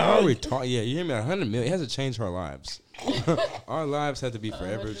 100,000. no, How are we talking? Yeah, you hear me? 100 million. It has to change our lives. Our lives have to be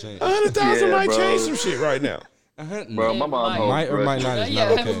forever changed. 100,000 Yeah, might bro. change some shit right now. Bro, my It mom might. holds Might or might grudges. not is Yeah,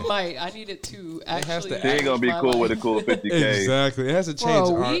 not it okay. might. I need it to has actually. to- She ain't gonna be my cool life. with a cool 50K. Exactly. It has to For change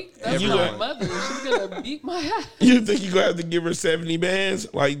a our week? That's everyone. my mother. She's gonna beat my ass. You think you gonna have to give her 70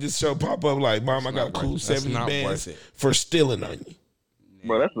 bands? Like this show pop up like, Mom, I got a not cool worth it. That's 70 not bands worth it. for stealing on you.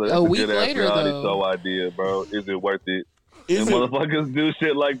 Bro, that's A a week good ass later, reality though. show idea, bro. Is it worth it? Is And it? motherfuckers do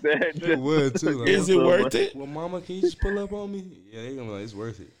shit like that. It would too. Like, Is it worth it? well, mama, can you just pull up on me? Yeah, they gonna be like, it's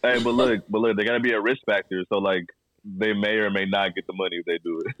worth it. Hey, but look, there gotta be a risk factor. So like, they may or may not get the money if they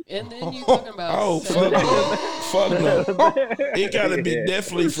do it. And then you talking about Oh fuck no! Fuck no! It gotta be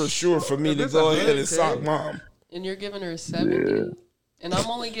definitely for sure for me to it's go ahead and 100K. sock mom. and you're giving her 70, and I'm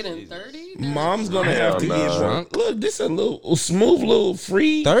only getting 30. Mom's gonna have to Hell give her. no. Look, this a little smooth, little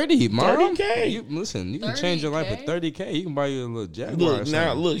free. 30, mom. 30K. You, listen, you can change your life with 30K. You can buy you a little Jaguar. Look or now,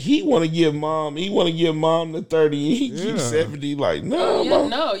 something. look. He want to give mom. He want to give mom the 30. And he Yeah. keeps 70. Like no, Oh, yeah, mom.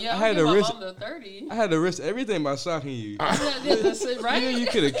 no, yeah. I I had had to my risk- mom to 30. I had to risk everything by shocking you. That's it, right? You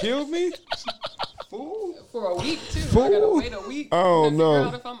could have killed me. Fool. For a week too. I gotta Fool. wait a week. Oh, to figure no.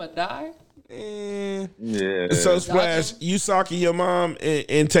 out if I'm gonna die. Yeah. So Splash, you socking your mom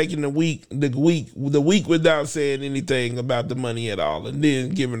and taking the week without saying anything about the money at all, and then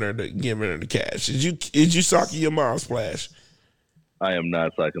giving her the cash. Is you socking your mom, Splash? I am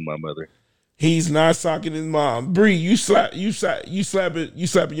not sucking my mother. He's not socking his mom. Bree, you slapping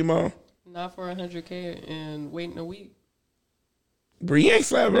your mom. Not for 100K and waiting a week. Bree, you ain't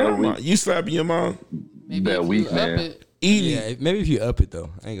slapping That her mom. week. You slapping your mom. Maybe That if week, you up man. it. Easy. Yeah, maybe if you up it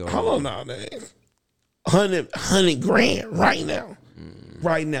though. I ain't gonna. Hold on now, man. 100 grand right now.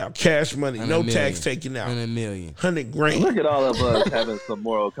 Right now. Cash money. No 100 tax million. taken out. 100 million. 100 grand. Look at all of us having some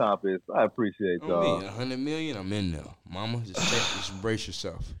moral compass. I appreciate On y'all. me, 100 million. I'm in there, mama. Just brace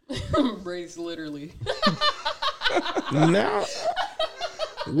yourself. Brace literally. Now,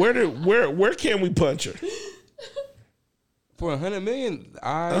 where can we punch her? For 100 million,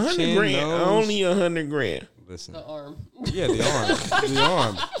 I 100 grand. Only 100 grand. Listen. The arm. Yeah, the arm. The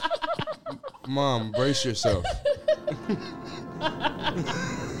arm. Mom, brace yourself.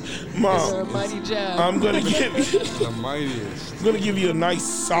 Mom, a mighty jab. I'm gonna give you The mightiest. I'm gonna give you a nice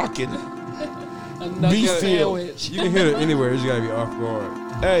socking. Be still. sandwich. You can hit it anywhere. You just gotta be off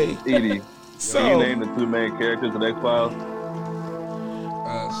guard. Hey, Edie, so can you name the two main characters in X-Files?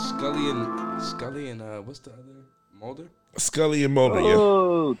 Scully and what's the other? Mulder? Scully and Mulder. Yeah.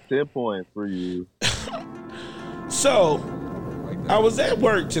 Oh, 10 points for you. So Like I was at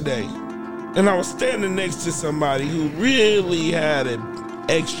work today, and I was standing next to somebody who really had an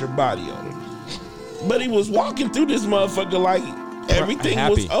extra body on him, but he was walking through this motherfucker like everything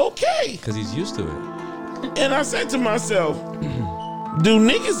was okay. Because he's used to it. And I said to myself, do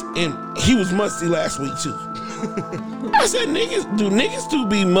niggas, and he was musty last week too. I said, do niggas to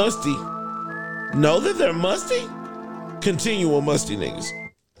be musty know that they're musty? Continual musty niggas.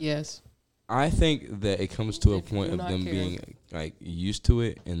 Yes. I think that it comes to a If you point do of not them care. being like used to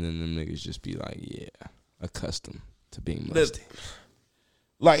it, and then them niggas just be like, yeah, accustomed to being musty.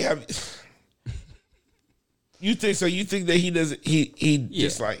 Like, you think so? You think that he doesn't? He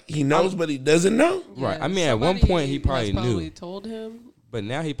just like he knows, but he doesn't know. Right. Yeah, I mean, at one somebody point he probably has knew, told him. but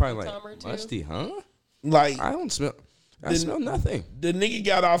now he probably time or like two. musty, huh? Like I smell nothing. the nigga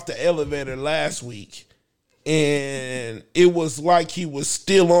got off the elevator last week, and it was like he was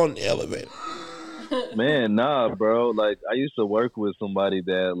still on the elevator. Man, nah, bro. Like, I used to work with somebody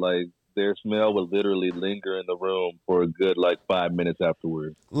that, like, their smell would literally linger in the room for a good, 5 minutes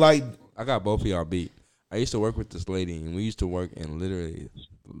afterwards. Like, I got both of y'all beat. I used to work with this lady, and we used to work in literally,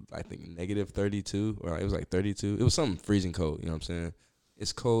 I think, negative 32, or it was like 32. It was something freezing cold, you know what I'm saying?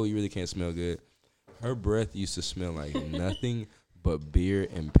 It's cold, you really can't smell good. Her breath used to smell like nothing but beer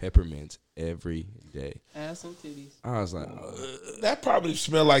and peppermint every day. Ass and titties. I was like, that probably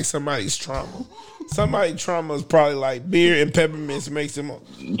smell like somebody's trauma. Somebody's trauma is probably like beer and peppermints makes them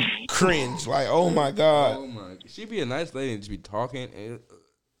cringe. Like, oh my god. oh my. She'd be a nice lady and just be talking. And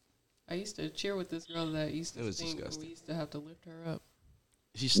I used to cheer with this girl that used It to was stink. And disgusting. we used to have to lift her up.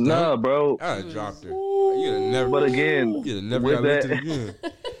 she stunk. Nah, bro. I'd have dropped her. You'd have never. But again, you'd have never with got that- lifted again.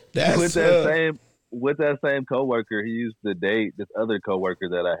 That's with that same coworker, he used to date this other coworker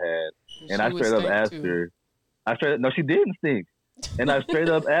that I had, and I she would straight up stink, asked too. her. No, she didn't stink, and I straight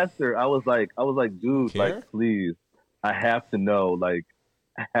up asked her. I was like, dude, Care? like, please, I have to know, like,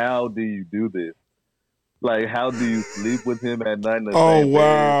 how do you do this? Like, how do you sleep with him at night? In the oh same bed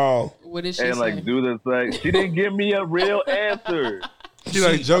wow. What did she and say? like do this, like, she didn't give me a real answer. She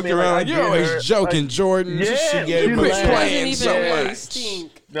like joking around, like, I you're get always her, joking, Jordan. Yeah, She she gave me was She like- playing doesn't so even really much.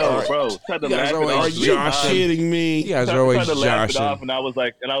 stink. No, bro, tried to You guys laugh it always off. Are you joshing. shitting me? You guys I are always tried to laugh it joshing. off, and I was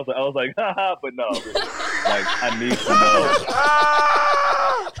like, haha, but no, like, I need to know.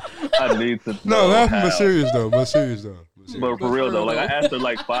 I need to know. No, laughing how. but serious though. But serious though. But for real though, like, I asked her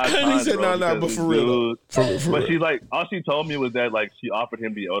like 5 He times. said, bro, no, because but this for real though. dude- For But real. she like, all she told me was that like she offered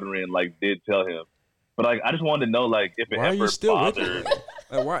him deodorant, like did tell him. But like, I just wanted to know like if it Why are you ever still with bothered. her?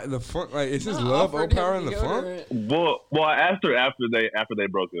 Like why the funk? Like is his I love offered him overpowering the funk? Well, I asked her after they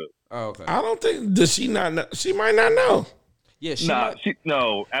broke up. Oh, okay. I don't think does she not know? She might not know. Yeah, she Nah, might,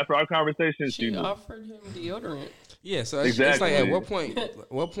 no. After our conversation, she She knew. offered him deodorant. yeah. So it's like Exactly. at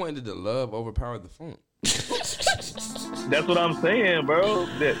what point did the love overpower the funk? That's what I'm saying, bro.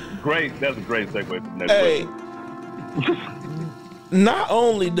 That's a great segue to the next Hey. question. Not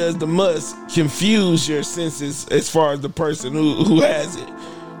only does the must confuse your senses as far as the person who has it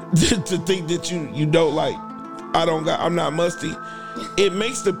to think that you don't like I'm not musty. It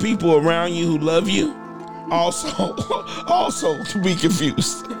makes the people around you who love you also to be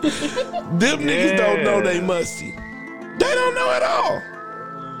confused. Them niggas don't know they musty. They don't know at all.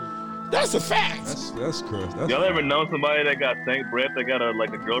 That's a fact. That's correct. That's Y'all ever know somebody that got stank breath that got a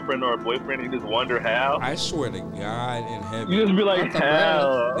girlfriend or a boyfriend? You just wonder how. I swear to God in heaven. You just be like, Not the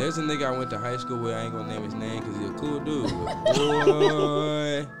how? There's a nigga I went to high school with. I ain't gonna name his name because he's a cool dude.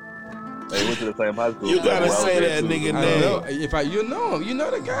 Boy. They went to the same high school. You gotta Well, say okay, that cool. nigga I name. know. If you know him, you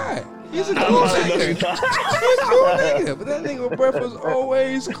know the guy. He's a I cool probably know nigga. you talking- He's a cool nigga. But that nigga breath was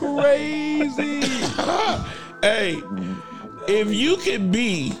always crazy. Hey, if you could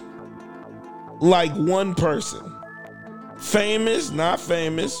be like one person, famous, not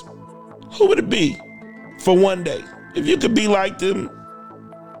famous, who would it be for one day? If you could be like them,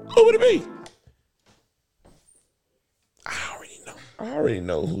 who would it be? I already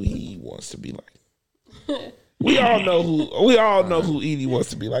know who he wants to be like. We all know who Edie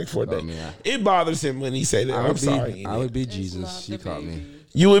wants to be like for a day. man. It bothers him when he say that. I'm sorry, Edie. I would be It's Jesus. not She the caught me. baby.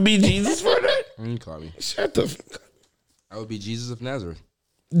 You would be Jesus for that? You caught me. Shut the fuck up. I would be Jesus of Nazareth.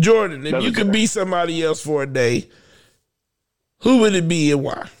 Jordan, if you could be somebody else for a day, who would it be and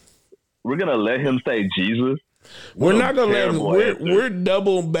why? We're gonna let him say Jesus. We're not gonna let him. We're We're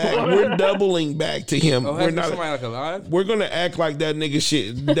doubling back to him. Oh, We're has not. somebody like alive? We're gonna act like that nigga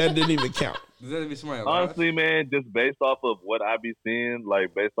shit. That didn't even count. Does that be somebody alive? Honestly, man, just based off of what I be seeing,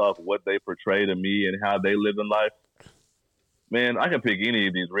 like based off what they portray to me and how they live in life, man, I can pick any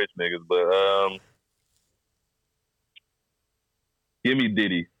of these rich niggas, but give me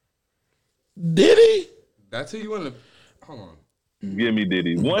Diddy. Diddy? That's who you want to. Hold on. Give me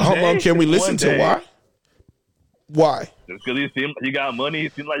Diddy. Hold on, can we listen to why? Why? Just because he got money, he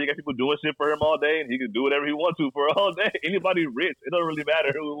seems like he got people doing shit for him all day, and he can do whatever he wants to for all day. Anybody rich, it don't really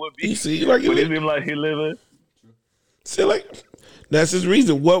matter who it would be. You see, like but he seems like he living. See, like that's his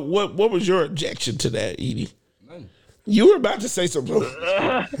reason. What was your objection to that, Edie? None. You were about to say something.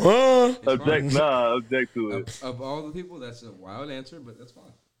 Huh? Object to it. Of all the people, that's a wild answer, but that's fine.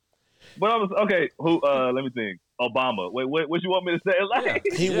 But I was okay. Who? Let me think. Obama. Wait, what you want me to say? Like,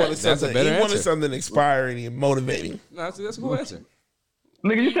 He wanted something. He wanted answer. something inspiring and motivating. No, that's a cool answer.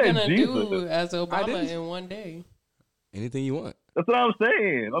 nigga, you What you said gonna Jesus. do as I Obama didn't. in one day? Anything you want. That's what I'm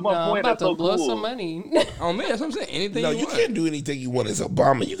saying. That's my I'm point. about That's to so blow cool. some money. Oh man, that's what I'm saying. Anything No, you you want. can't do anything you want as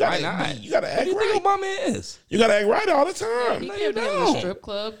Obama. You Why gotta not? you gotta What act do you right. think Obama is? You gotta act right all the time. He No, can't you be in the don't. strip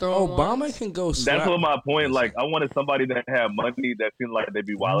club throwing Obama ones. can go slap. That's what my point. Like, I wanted somebody that had money that seemed like they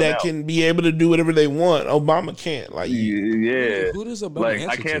be wilding That out. can be able to do whatever they want. Obama can't. Like Yeah. Who does Obama Like, answer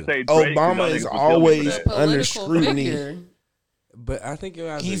I can't to? say Drake, 'cause Obama y'all is niggas will kill me for always that. under Political scrutiny. figure. But I think you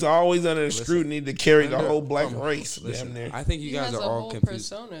guys. He's are, always under Listen, scrutiny to carry the under- whole black from- race. listen, Damn near. I think you He guys has are a all whole confused.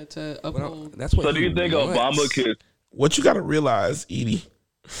 persona to Well, uphold. that's what So do he you think wants. Obama could? What you gotta realize, Edie?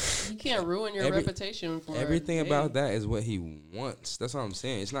 You can't ruin your reputation for Everything a day. about that is what he wants. That's what I'm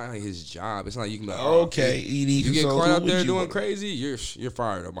saying. It's not like his job. It's not like you can be like, Okay, Edie. You get so caught who out would there you doing want- crazy, you're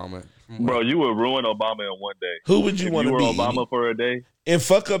fired, Obama. Bro, you would ruin Obama in one day. Who would you If want you to were be? Obama Edie? for a day, And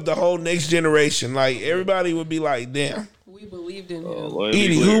fuck up the whole next generation. Like everybody would be like, damn. We believed in him. let me be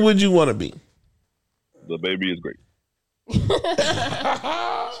Edie, clear. who would you want to be? The baby is great.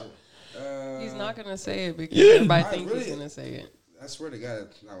 He's not gonna say it because Yeah, everybody I thinks really- he's gonna say it. I swear to God,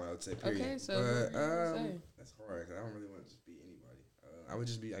 that's not what I would say. Period. Okay, so who are you gonna say? that's hard. 'Cause I don't really want to just be anybody. I would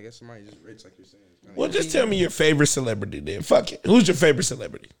just be, I guess, somebody just rich, like you're saying. It's kinda Well, just tell me your favorite celebrity then. Fuck it. Who's your favorite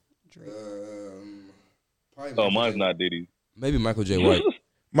celebrity? probably Oh, Michael mine's J. not Diddy. Maybe Michael J. White.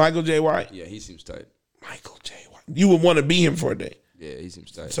 Michael J. White. Yeah, he seems tight. Michael J. White. You would want to be him for a day. Yeah, he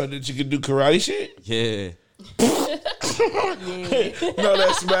seems tight. So that you could do karate shit? Yeah. No,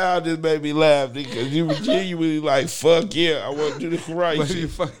 that smile just made me laugh because you were genuinely like, fuck yeah, I want to do the karate But you shit.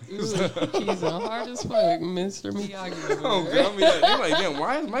 fuck. He's a hard as fuck, Mr. Miyagi. Oh, God, I mean, they're like, damn,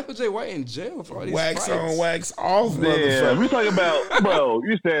 why is Michael J. White in jail for all these Wax fights? on, wax off, Yeah, motherfucker. we talking about, bro.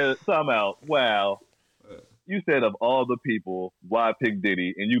 You said something out. Wow. You said of all the people, why pick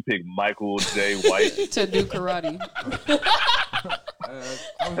Diddy, and you pick Michael J. White. To do karate.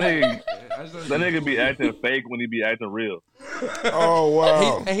 That nigga be acting fake when he be acting real. Oh,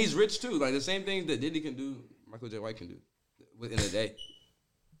 wow. And he's rich too. Like the same things that Diddy can do, Michael J. White can do within a day.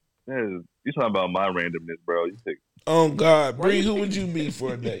 You talking about my randomness, bro. You pick. Oh, God. Bree, who would you be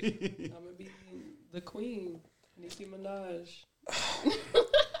for a day? I'm gonna be the queen, Nicki Minaj.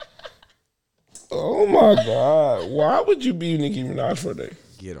 Oh, my God. Why would you be Nicki Minaj for a day?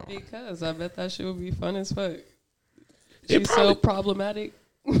 Get on. Because I bet that shit would be fun as fuck. It She's probably- so problematic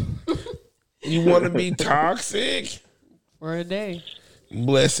You want to be toxic? for a day.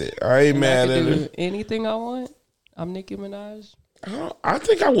 Bless it. I ain't And mad I at can her. do anything I want. I'm Nicki Minaj. I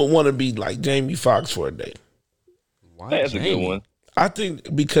think I would want to be like Jamie Foxx for a day. Why That's a good Jamie? I one.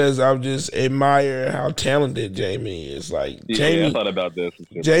 think because I just admire how talented Jamie is. Like Yeah, I Jamie, thought about that. Some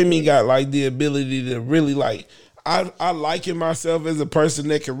shit. Jamie got like the ability to really like. I liken myself as a person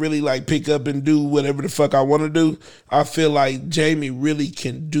that can really like pick up and do whatever the fuck I want to do. I feel like Jamie really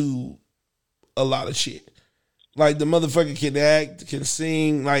can do a lot of shit. Like the motherfucker can act, can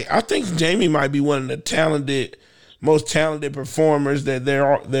sing. Like I think Jamie might be one of the most talented performers that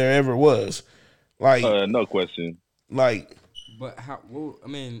there ever was. Like No question. like. But how? Well, I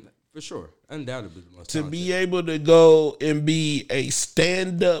mean, for sure, undoubtedly the most To talented. be able to go and be a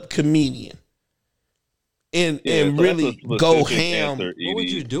stand-up comedian and so really that's a go specific ham. answer, What would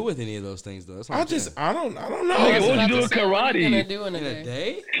Edie. you do with any of those things, though? That's what I'm saying. I don't know. Nigga, what you doing What are you karate? gonna do in a In a day?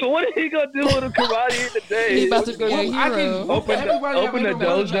 day? So what are he gonna do with a karate in the day? He about to be a I can hero. open the Trying to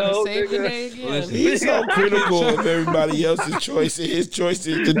dojo, save the nigga. day again. Listen. He's so critical of everybody else's choice, and his choice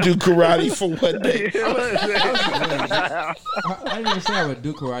is to do karate for one day. I didn't even say I would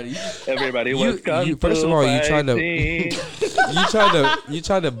do karate. You just, Everybody You- was kung you- first of all, you tried to- fighting. you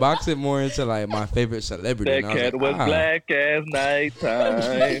tried to box it more into like my favorite celebrity. That and I cat like, was black as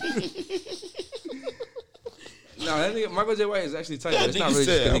nighttime. No, that nigga Michael J. White is actually tight. That It's not nigga really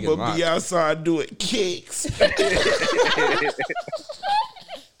just said, the I'm nigga's gonna be outside doing kicks.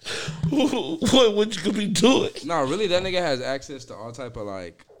 what you could be doing? No, really, that nigga has access to all type of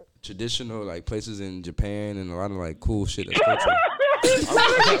like traditional like places in Japan and a lot of like cool shit that's cultural.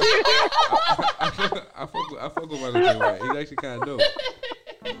 I fuck with Michael J. White. He's actually kind of dope.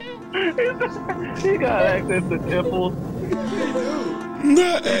 He got access to temples.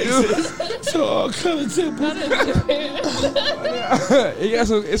 Not access to all kind of temples. Not in Japan. He got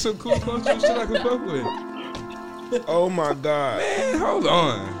it's some cool cultural shit I can fuck with. Oh my God. Man, hold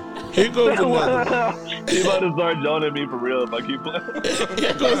on. Here goes another one. He about to start joining me for real if I keep playing.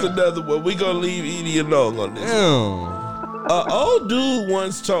 Here goes another one. We gonna leave Edie alone on this. Damn. An old dude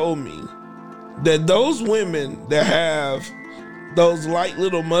once told me that those women that have those light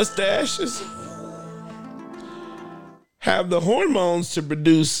little mustaches have the hormones to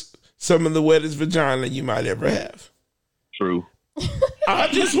produce some of the wettest vagina you might ever have. True. I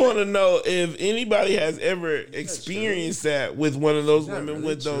just want to know if anybody has ever experienced that with one of those that women really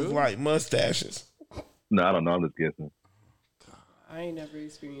with those true? light mustaches. No, I don't know. I'm just guessing. I ain't never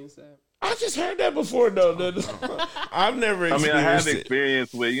experienced that. I just heard that before though. I've never I mean, I have experienced it.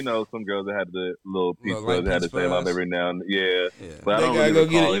 experience with, some girls that had the little piece Little light that had to piece save off fuzz. every now and then. Yeah. But I They don't gotta really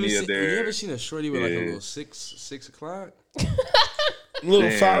go get recall it. any of You their... ever seen a shorty with like a Yeah. little six o'clock? Little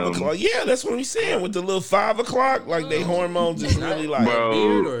Damn. 5 o'clock. Yeah, that's what we saying with the little 5 o'clock. Like they hormones is really like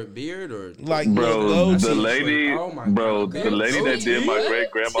Bro. beard or like Bro, little the goatee. lady, Oh my bro, God. the lady that did my Goatee?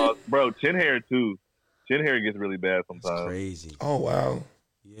 great grandma, bro, chin hair too. Chin hair gets really bad It's sometimes. crazy. Oh wow.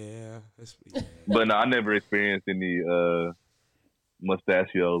 Yeah. But no, I never experienced any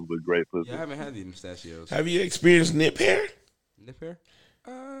mustachios with great pussy. Yeah, I haven't had these mustachios. Have you experienced nip hair? Nip hair?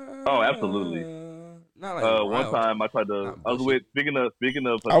 Oh, absolutely. Not like One wild. time I tried to. Not I was bushy. with speaking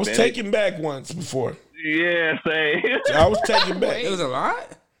of. I was Hispanic- taken back once before. Yeah, same. I was taken back. It was a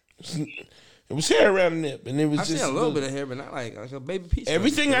lot. It was hair around the nip, and it was I've just seen a little bit of hair, but not like a baby piece.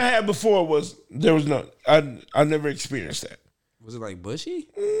 Everything I had before was there was no. I never experienced that. Was it like bushy?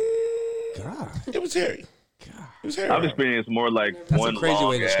 God. It was hairy. God. It was hairy. I've experienced more like That's a one crazy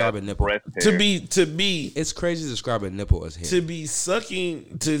way to describe long-ass a nipple. breast hair. to be It's crazy to describe a nipple as hair. to be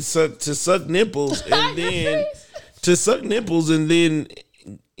sucking to suck nipples and then to suck nipples and then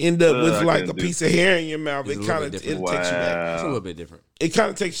end up with I like a couldn't do piece of hair in your mouth. It's It a little kind of bit it different. takes you back. It's a little bit different. It kind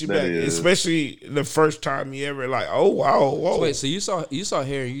of takes you That back, is. especially the first time you ever like. Oh wow, whoa. So wait, so you saw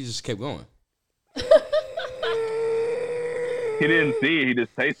hair and you just kept going? He didn't see it. He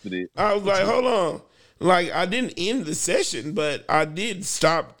just tasted it. I was like, hold on. Like I didn't end the session, but I did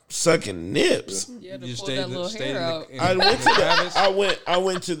stop sucking nips. You had to You pull stayed that in the- little stayed hair in the- out. in I the- went to in the the I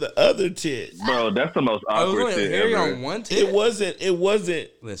went to the other tit. Bro, that's the most Oh, it was awkward only shit hairy ever. on one tip. It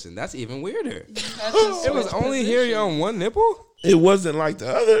wasn't Listen, that's even weirder. Had to It was switch only hairy positions. on one nipple. like the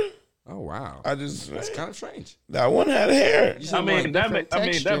other. Oh wow, I just that's kind of strange. that one had hair. You I said, mean, like, that makes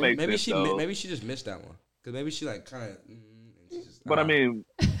texture. maybe sense, though. maybe she just missed that one because maybe she like kind of. But I mean,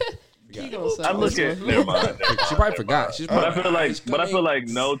 He gonna suck I look this at. one. Never mind. she probably forgot. She's But probably, I feel like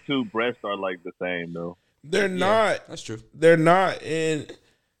no two breasts are like the same though. They're not. That's true. They're not. And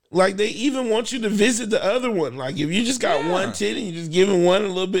like they even want you to visit the other one. Like if you just got one tit and you just giving one a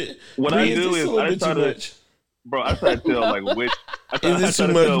little bit. What I three do just is a little I bit try too to- much. Bro, I try to tell like which. I try, Is I this try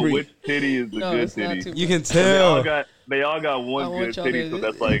too to much tell breed? which titty is the No, good it's not titty. too You can much. They all tell got I one want good y'all titty, to- so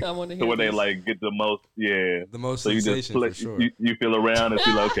that's like I wanna so hear when they this. like get the most, yeah. the most So you sensation just play, for sure. you feel around and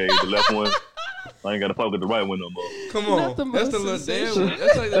see like, okay, the left one. I ain't gotta fuck with the right one no more. Come Not on, the that's the most little dead sensation. one.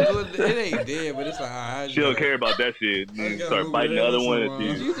 That's like the little. It ain't dead, but it's like ah, She don't care about that shit. And I then gotta start move fighting it the other every one, once in a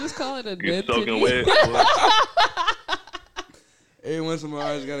and Did she you just call it a gets dead soaking titty? wet. Every once in a while,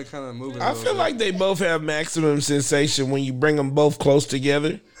 I just gotta kind of move it. a I little feel bit. like they both have maximum sensation when you bring them both close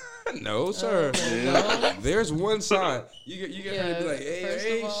together. No, sir. No. There's one side. You get her to be Yeah, like, hey, first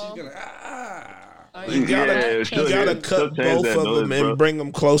hey, of all- she's gonna I You ain't gotta, Yeah, you sure, gotta yeah. cut She'll change both that of noise, them bro. and bring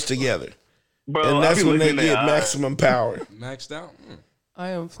them close together, Bro, and I that's be when they looking in get their eyes. maximum power. maxed out. I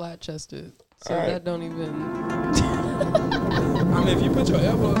am flat chested, so All right. that don't even. I mean, if you put your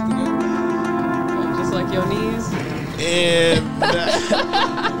elbows together, I'm just Just like your knees. And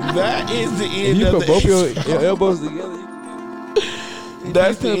that is the If end you of put the both X. your elbows together,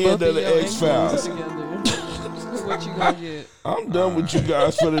 That's the Put end both of the your X ankles Files. together. What you gonna get? I'm done with you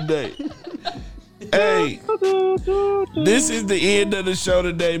guys for the day. Hey, this is the end of the show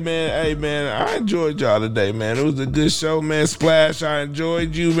today, man. Hey, man, I enjoyed y'all today, man. It was a good show, man. Splash, I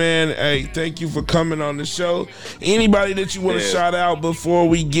enjoyed you, man. Hey, thank you for coming on the show. Anybody that you want to shout out before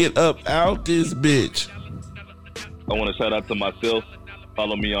we get up out this bitch? I want to shout out to myself.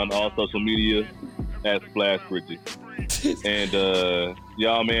 Follow me on all social media at Splash Bridget. And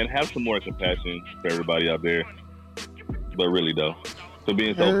y'all, man, have some more compassion for everybody out there. But really, though, for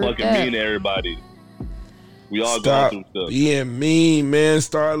being so fucking mean to everybody. We all Stop going through stuff. being mean, man.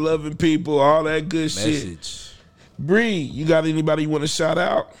 Start loving people, all that good shit. Bree, you got anybody you want to shout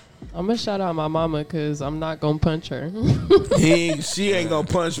out? I'm gonna shout out my mama because I'm not gonna punch her. She ain't gonna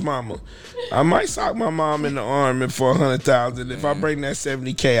punch mama. I might sock my mom in the arm for 100,000. If I bring that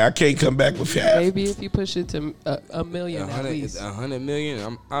 70K, I can't come back with half. Maybe if you push it to a million at least. 100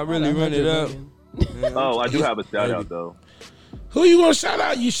 million. I really run it up. Oh, I do have a shout out though. Who you gonna shout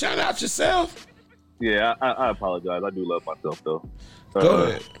out? You shout out yourself? Yeah, I apologize. I do love myself though. Go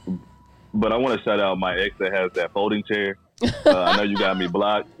ahead. But I want to shout out my ex that has that folding chair. I know you got me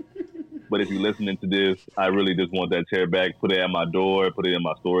blocked, but if you're listening to this, I really just want that chair back. Put it at my door. Put it in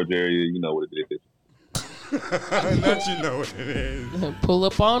my storage area. You know what it is. Not you know what it is. Pull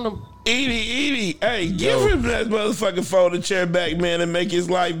up on them. Edie, hey, give him that motherfucking folding chair back, man, and make his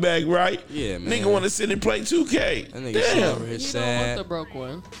life back, right? Yeah, man. Nigga want to sit and play 2K. That nigga Damn. over here You sad. don't want the broke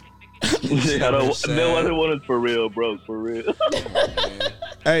one. I don't. No other one is for real, bro. For real.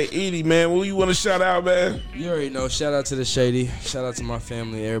 Hey, Edie, man, what you want to shout out, man? You already know. Shout out to the Shady. Shout out to my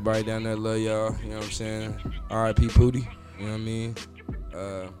family. Everybody down there love y'all. You know what I'm saying? R.I.P. Pootie. You know what I mean?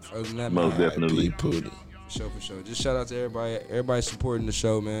 Other than that, Most man, definitely. Pootie. For sure. Just shout out to everybody. Everybody supporting the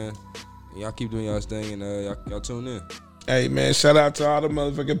show, man. Y'all keep doing y'all's thing, and y'all tune in. Hey, man, shout out to all the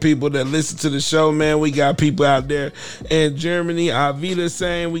motherfucking people that listen to the show, man. We got people out there in Germany, Avita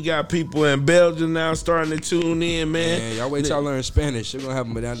saying we got people in Belgium now starting to tune in, man. Y'all wait till y'all learn Spanish. We're going to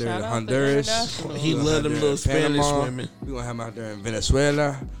have them down there in Honduras. He love them little Spanish women. We're going to have them out there in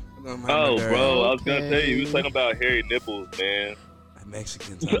Venezuela. Oh, bro, I was going to tell you, you was talking about hairy nipples, man.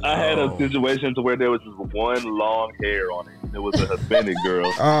 Mexicans. I had a situation to where there was just one long hair on it. It was a Hispanic girl.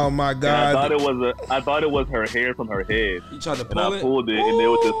 Oh my God! And I thought it was her hair from her head. You tried to pull and I pulled it, and it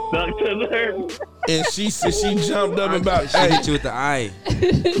was just stuck to her. And she jumped up and about. She hit you with the eye.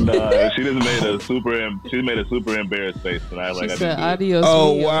 Nah, she just made a super embarrassed face, and I She like. said, I "Adios."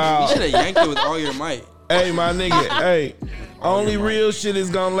 Oh mio." wow! You should have yanked it with all your might. Hey, my nigga. Hey, only real shit is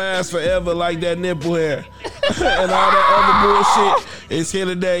gonna last forever, like that nipple hair, and all that other bullshit is here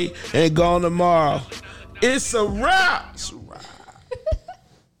today and gone tomorrow. It's a wrap.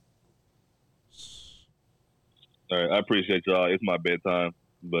 All right, I appreciate y'all. It's my bedtime,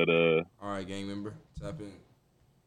 but all right, gang member, tap in.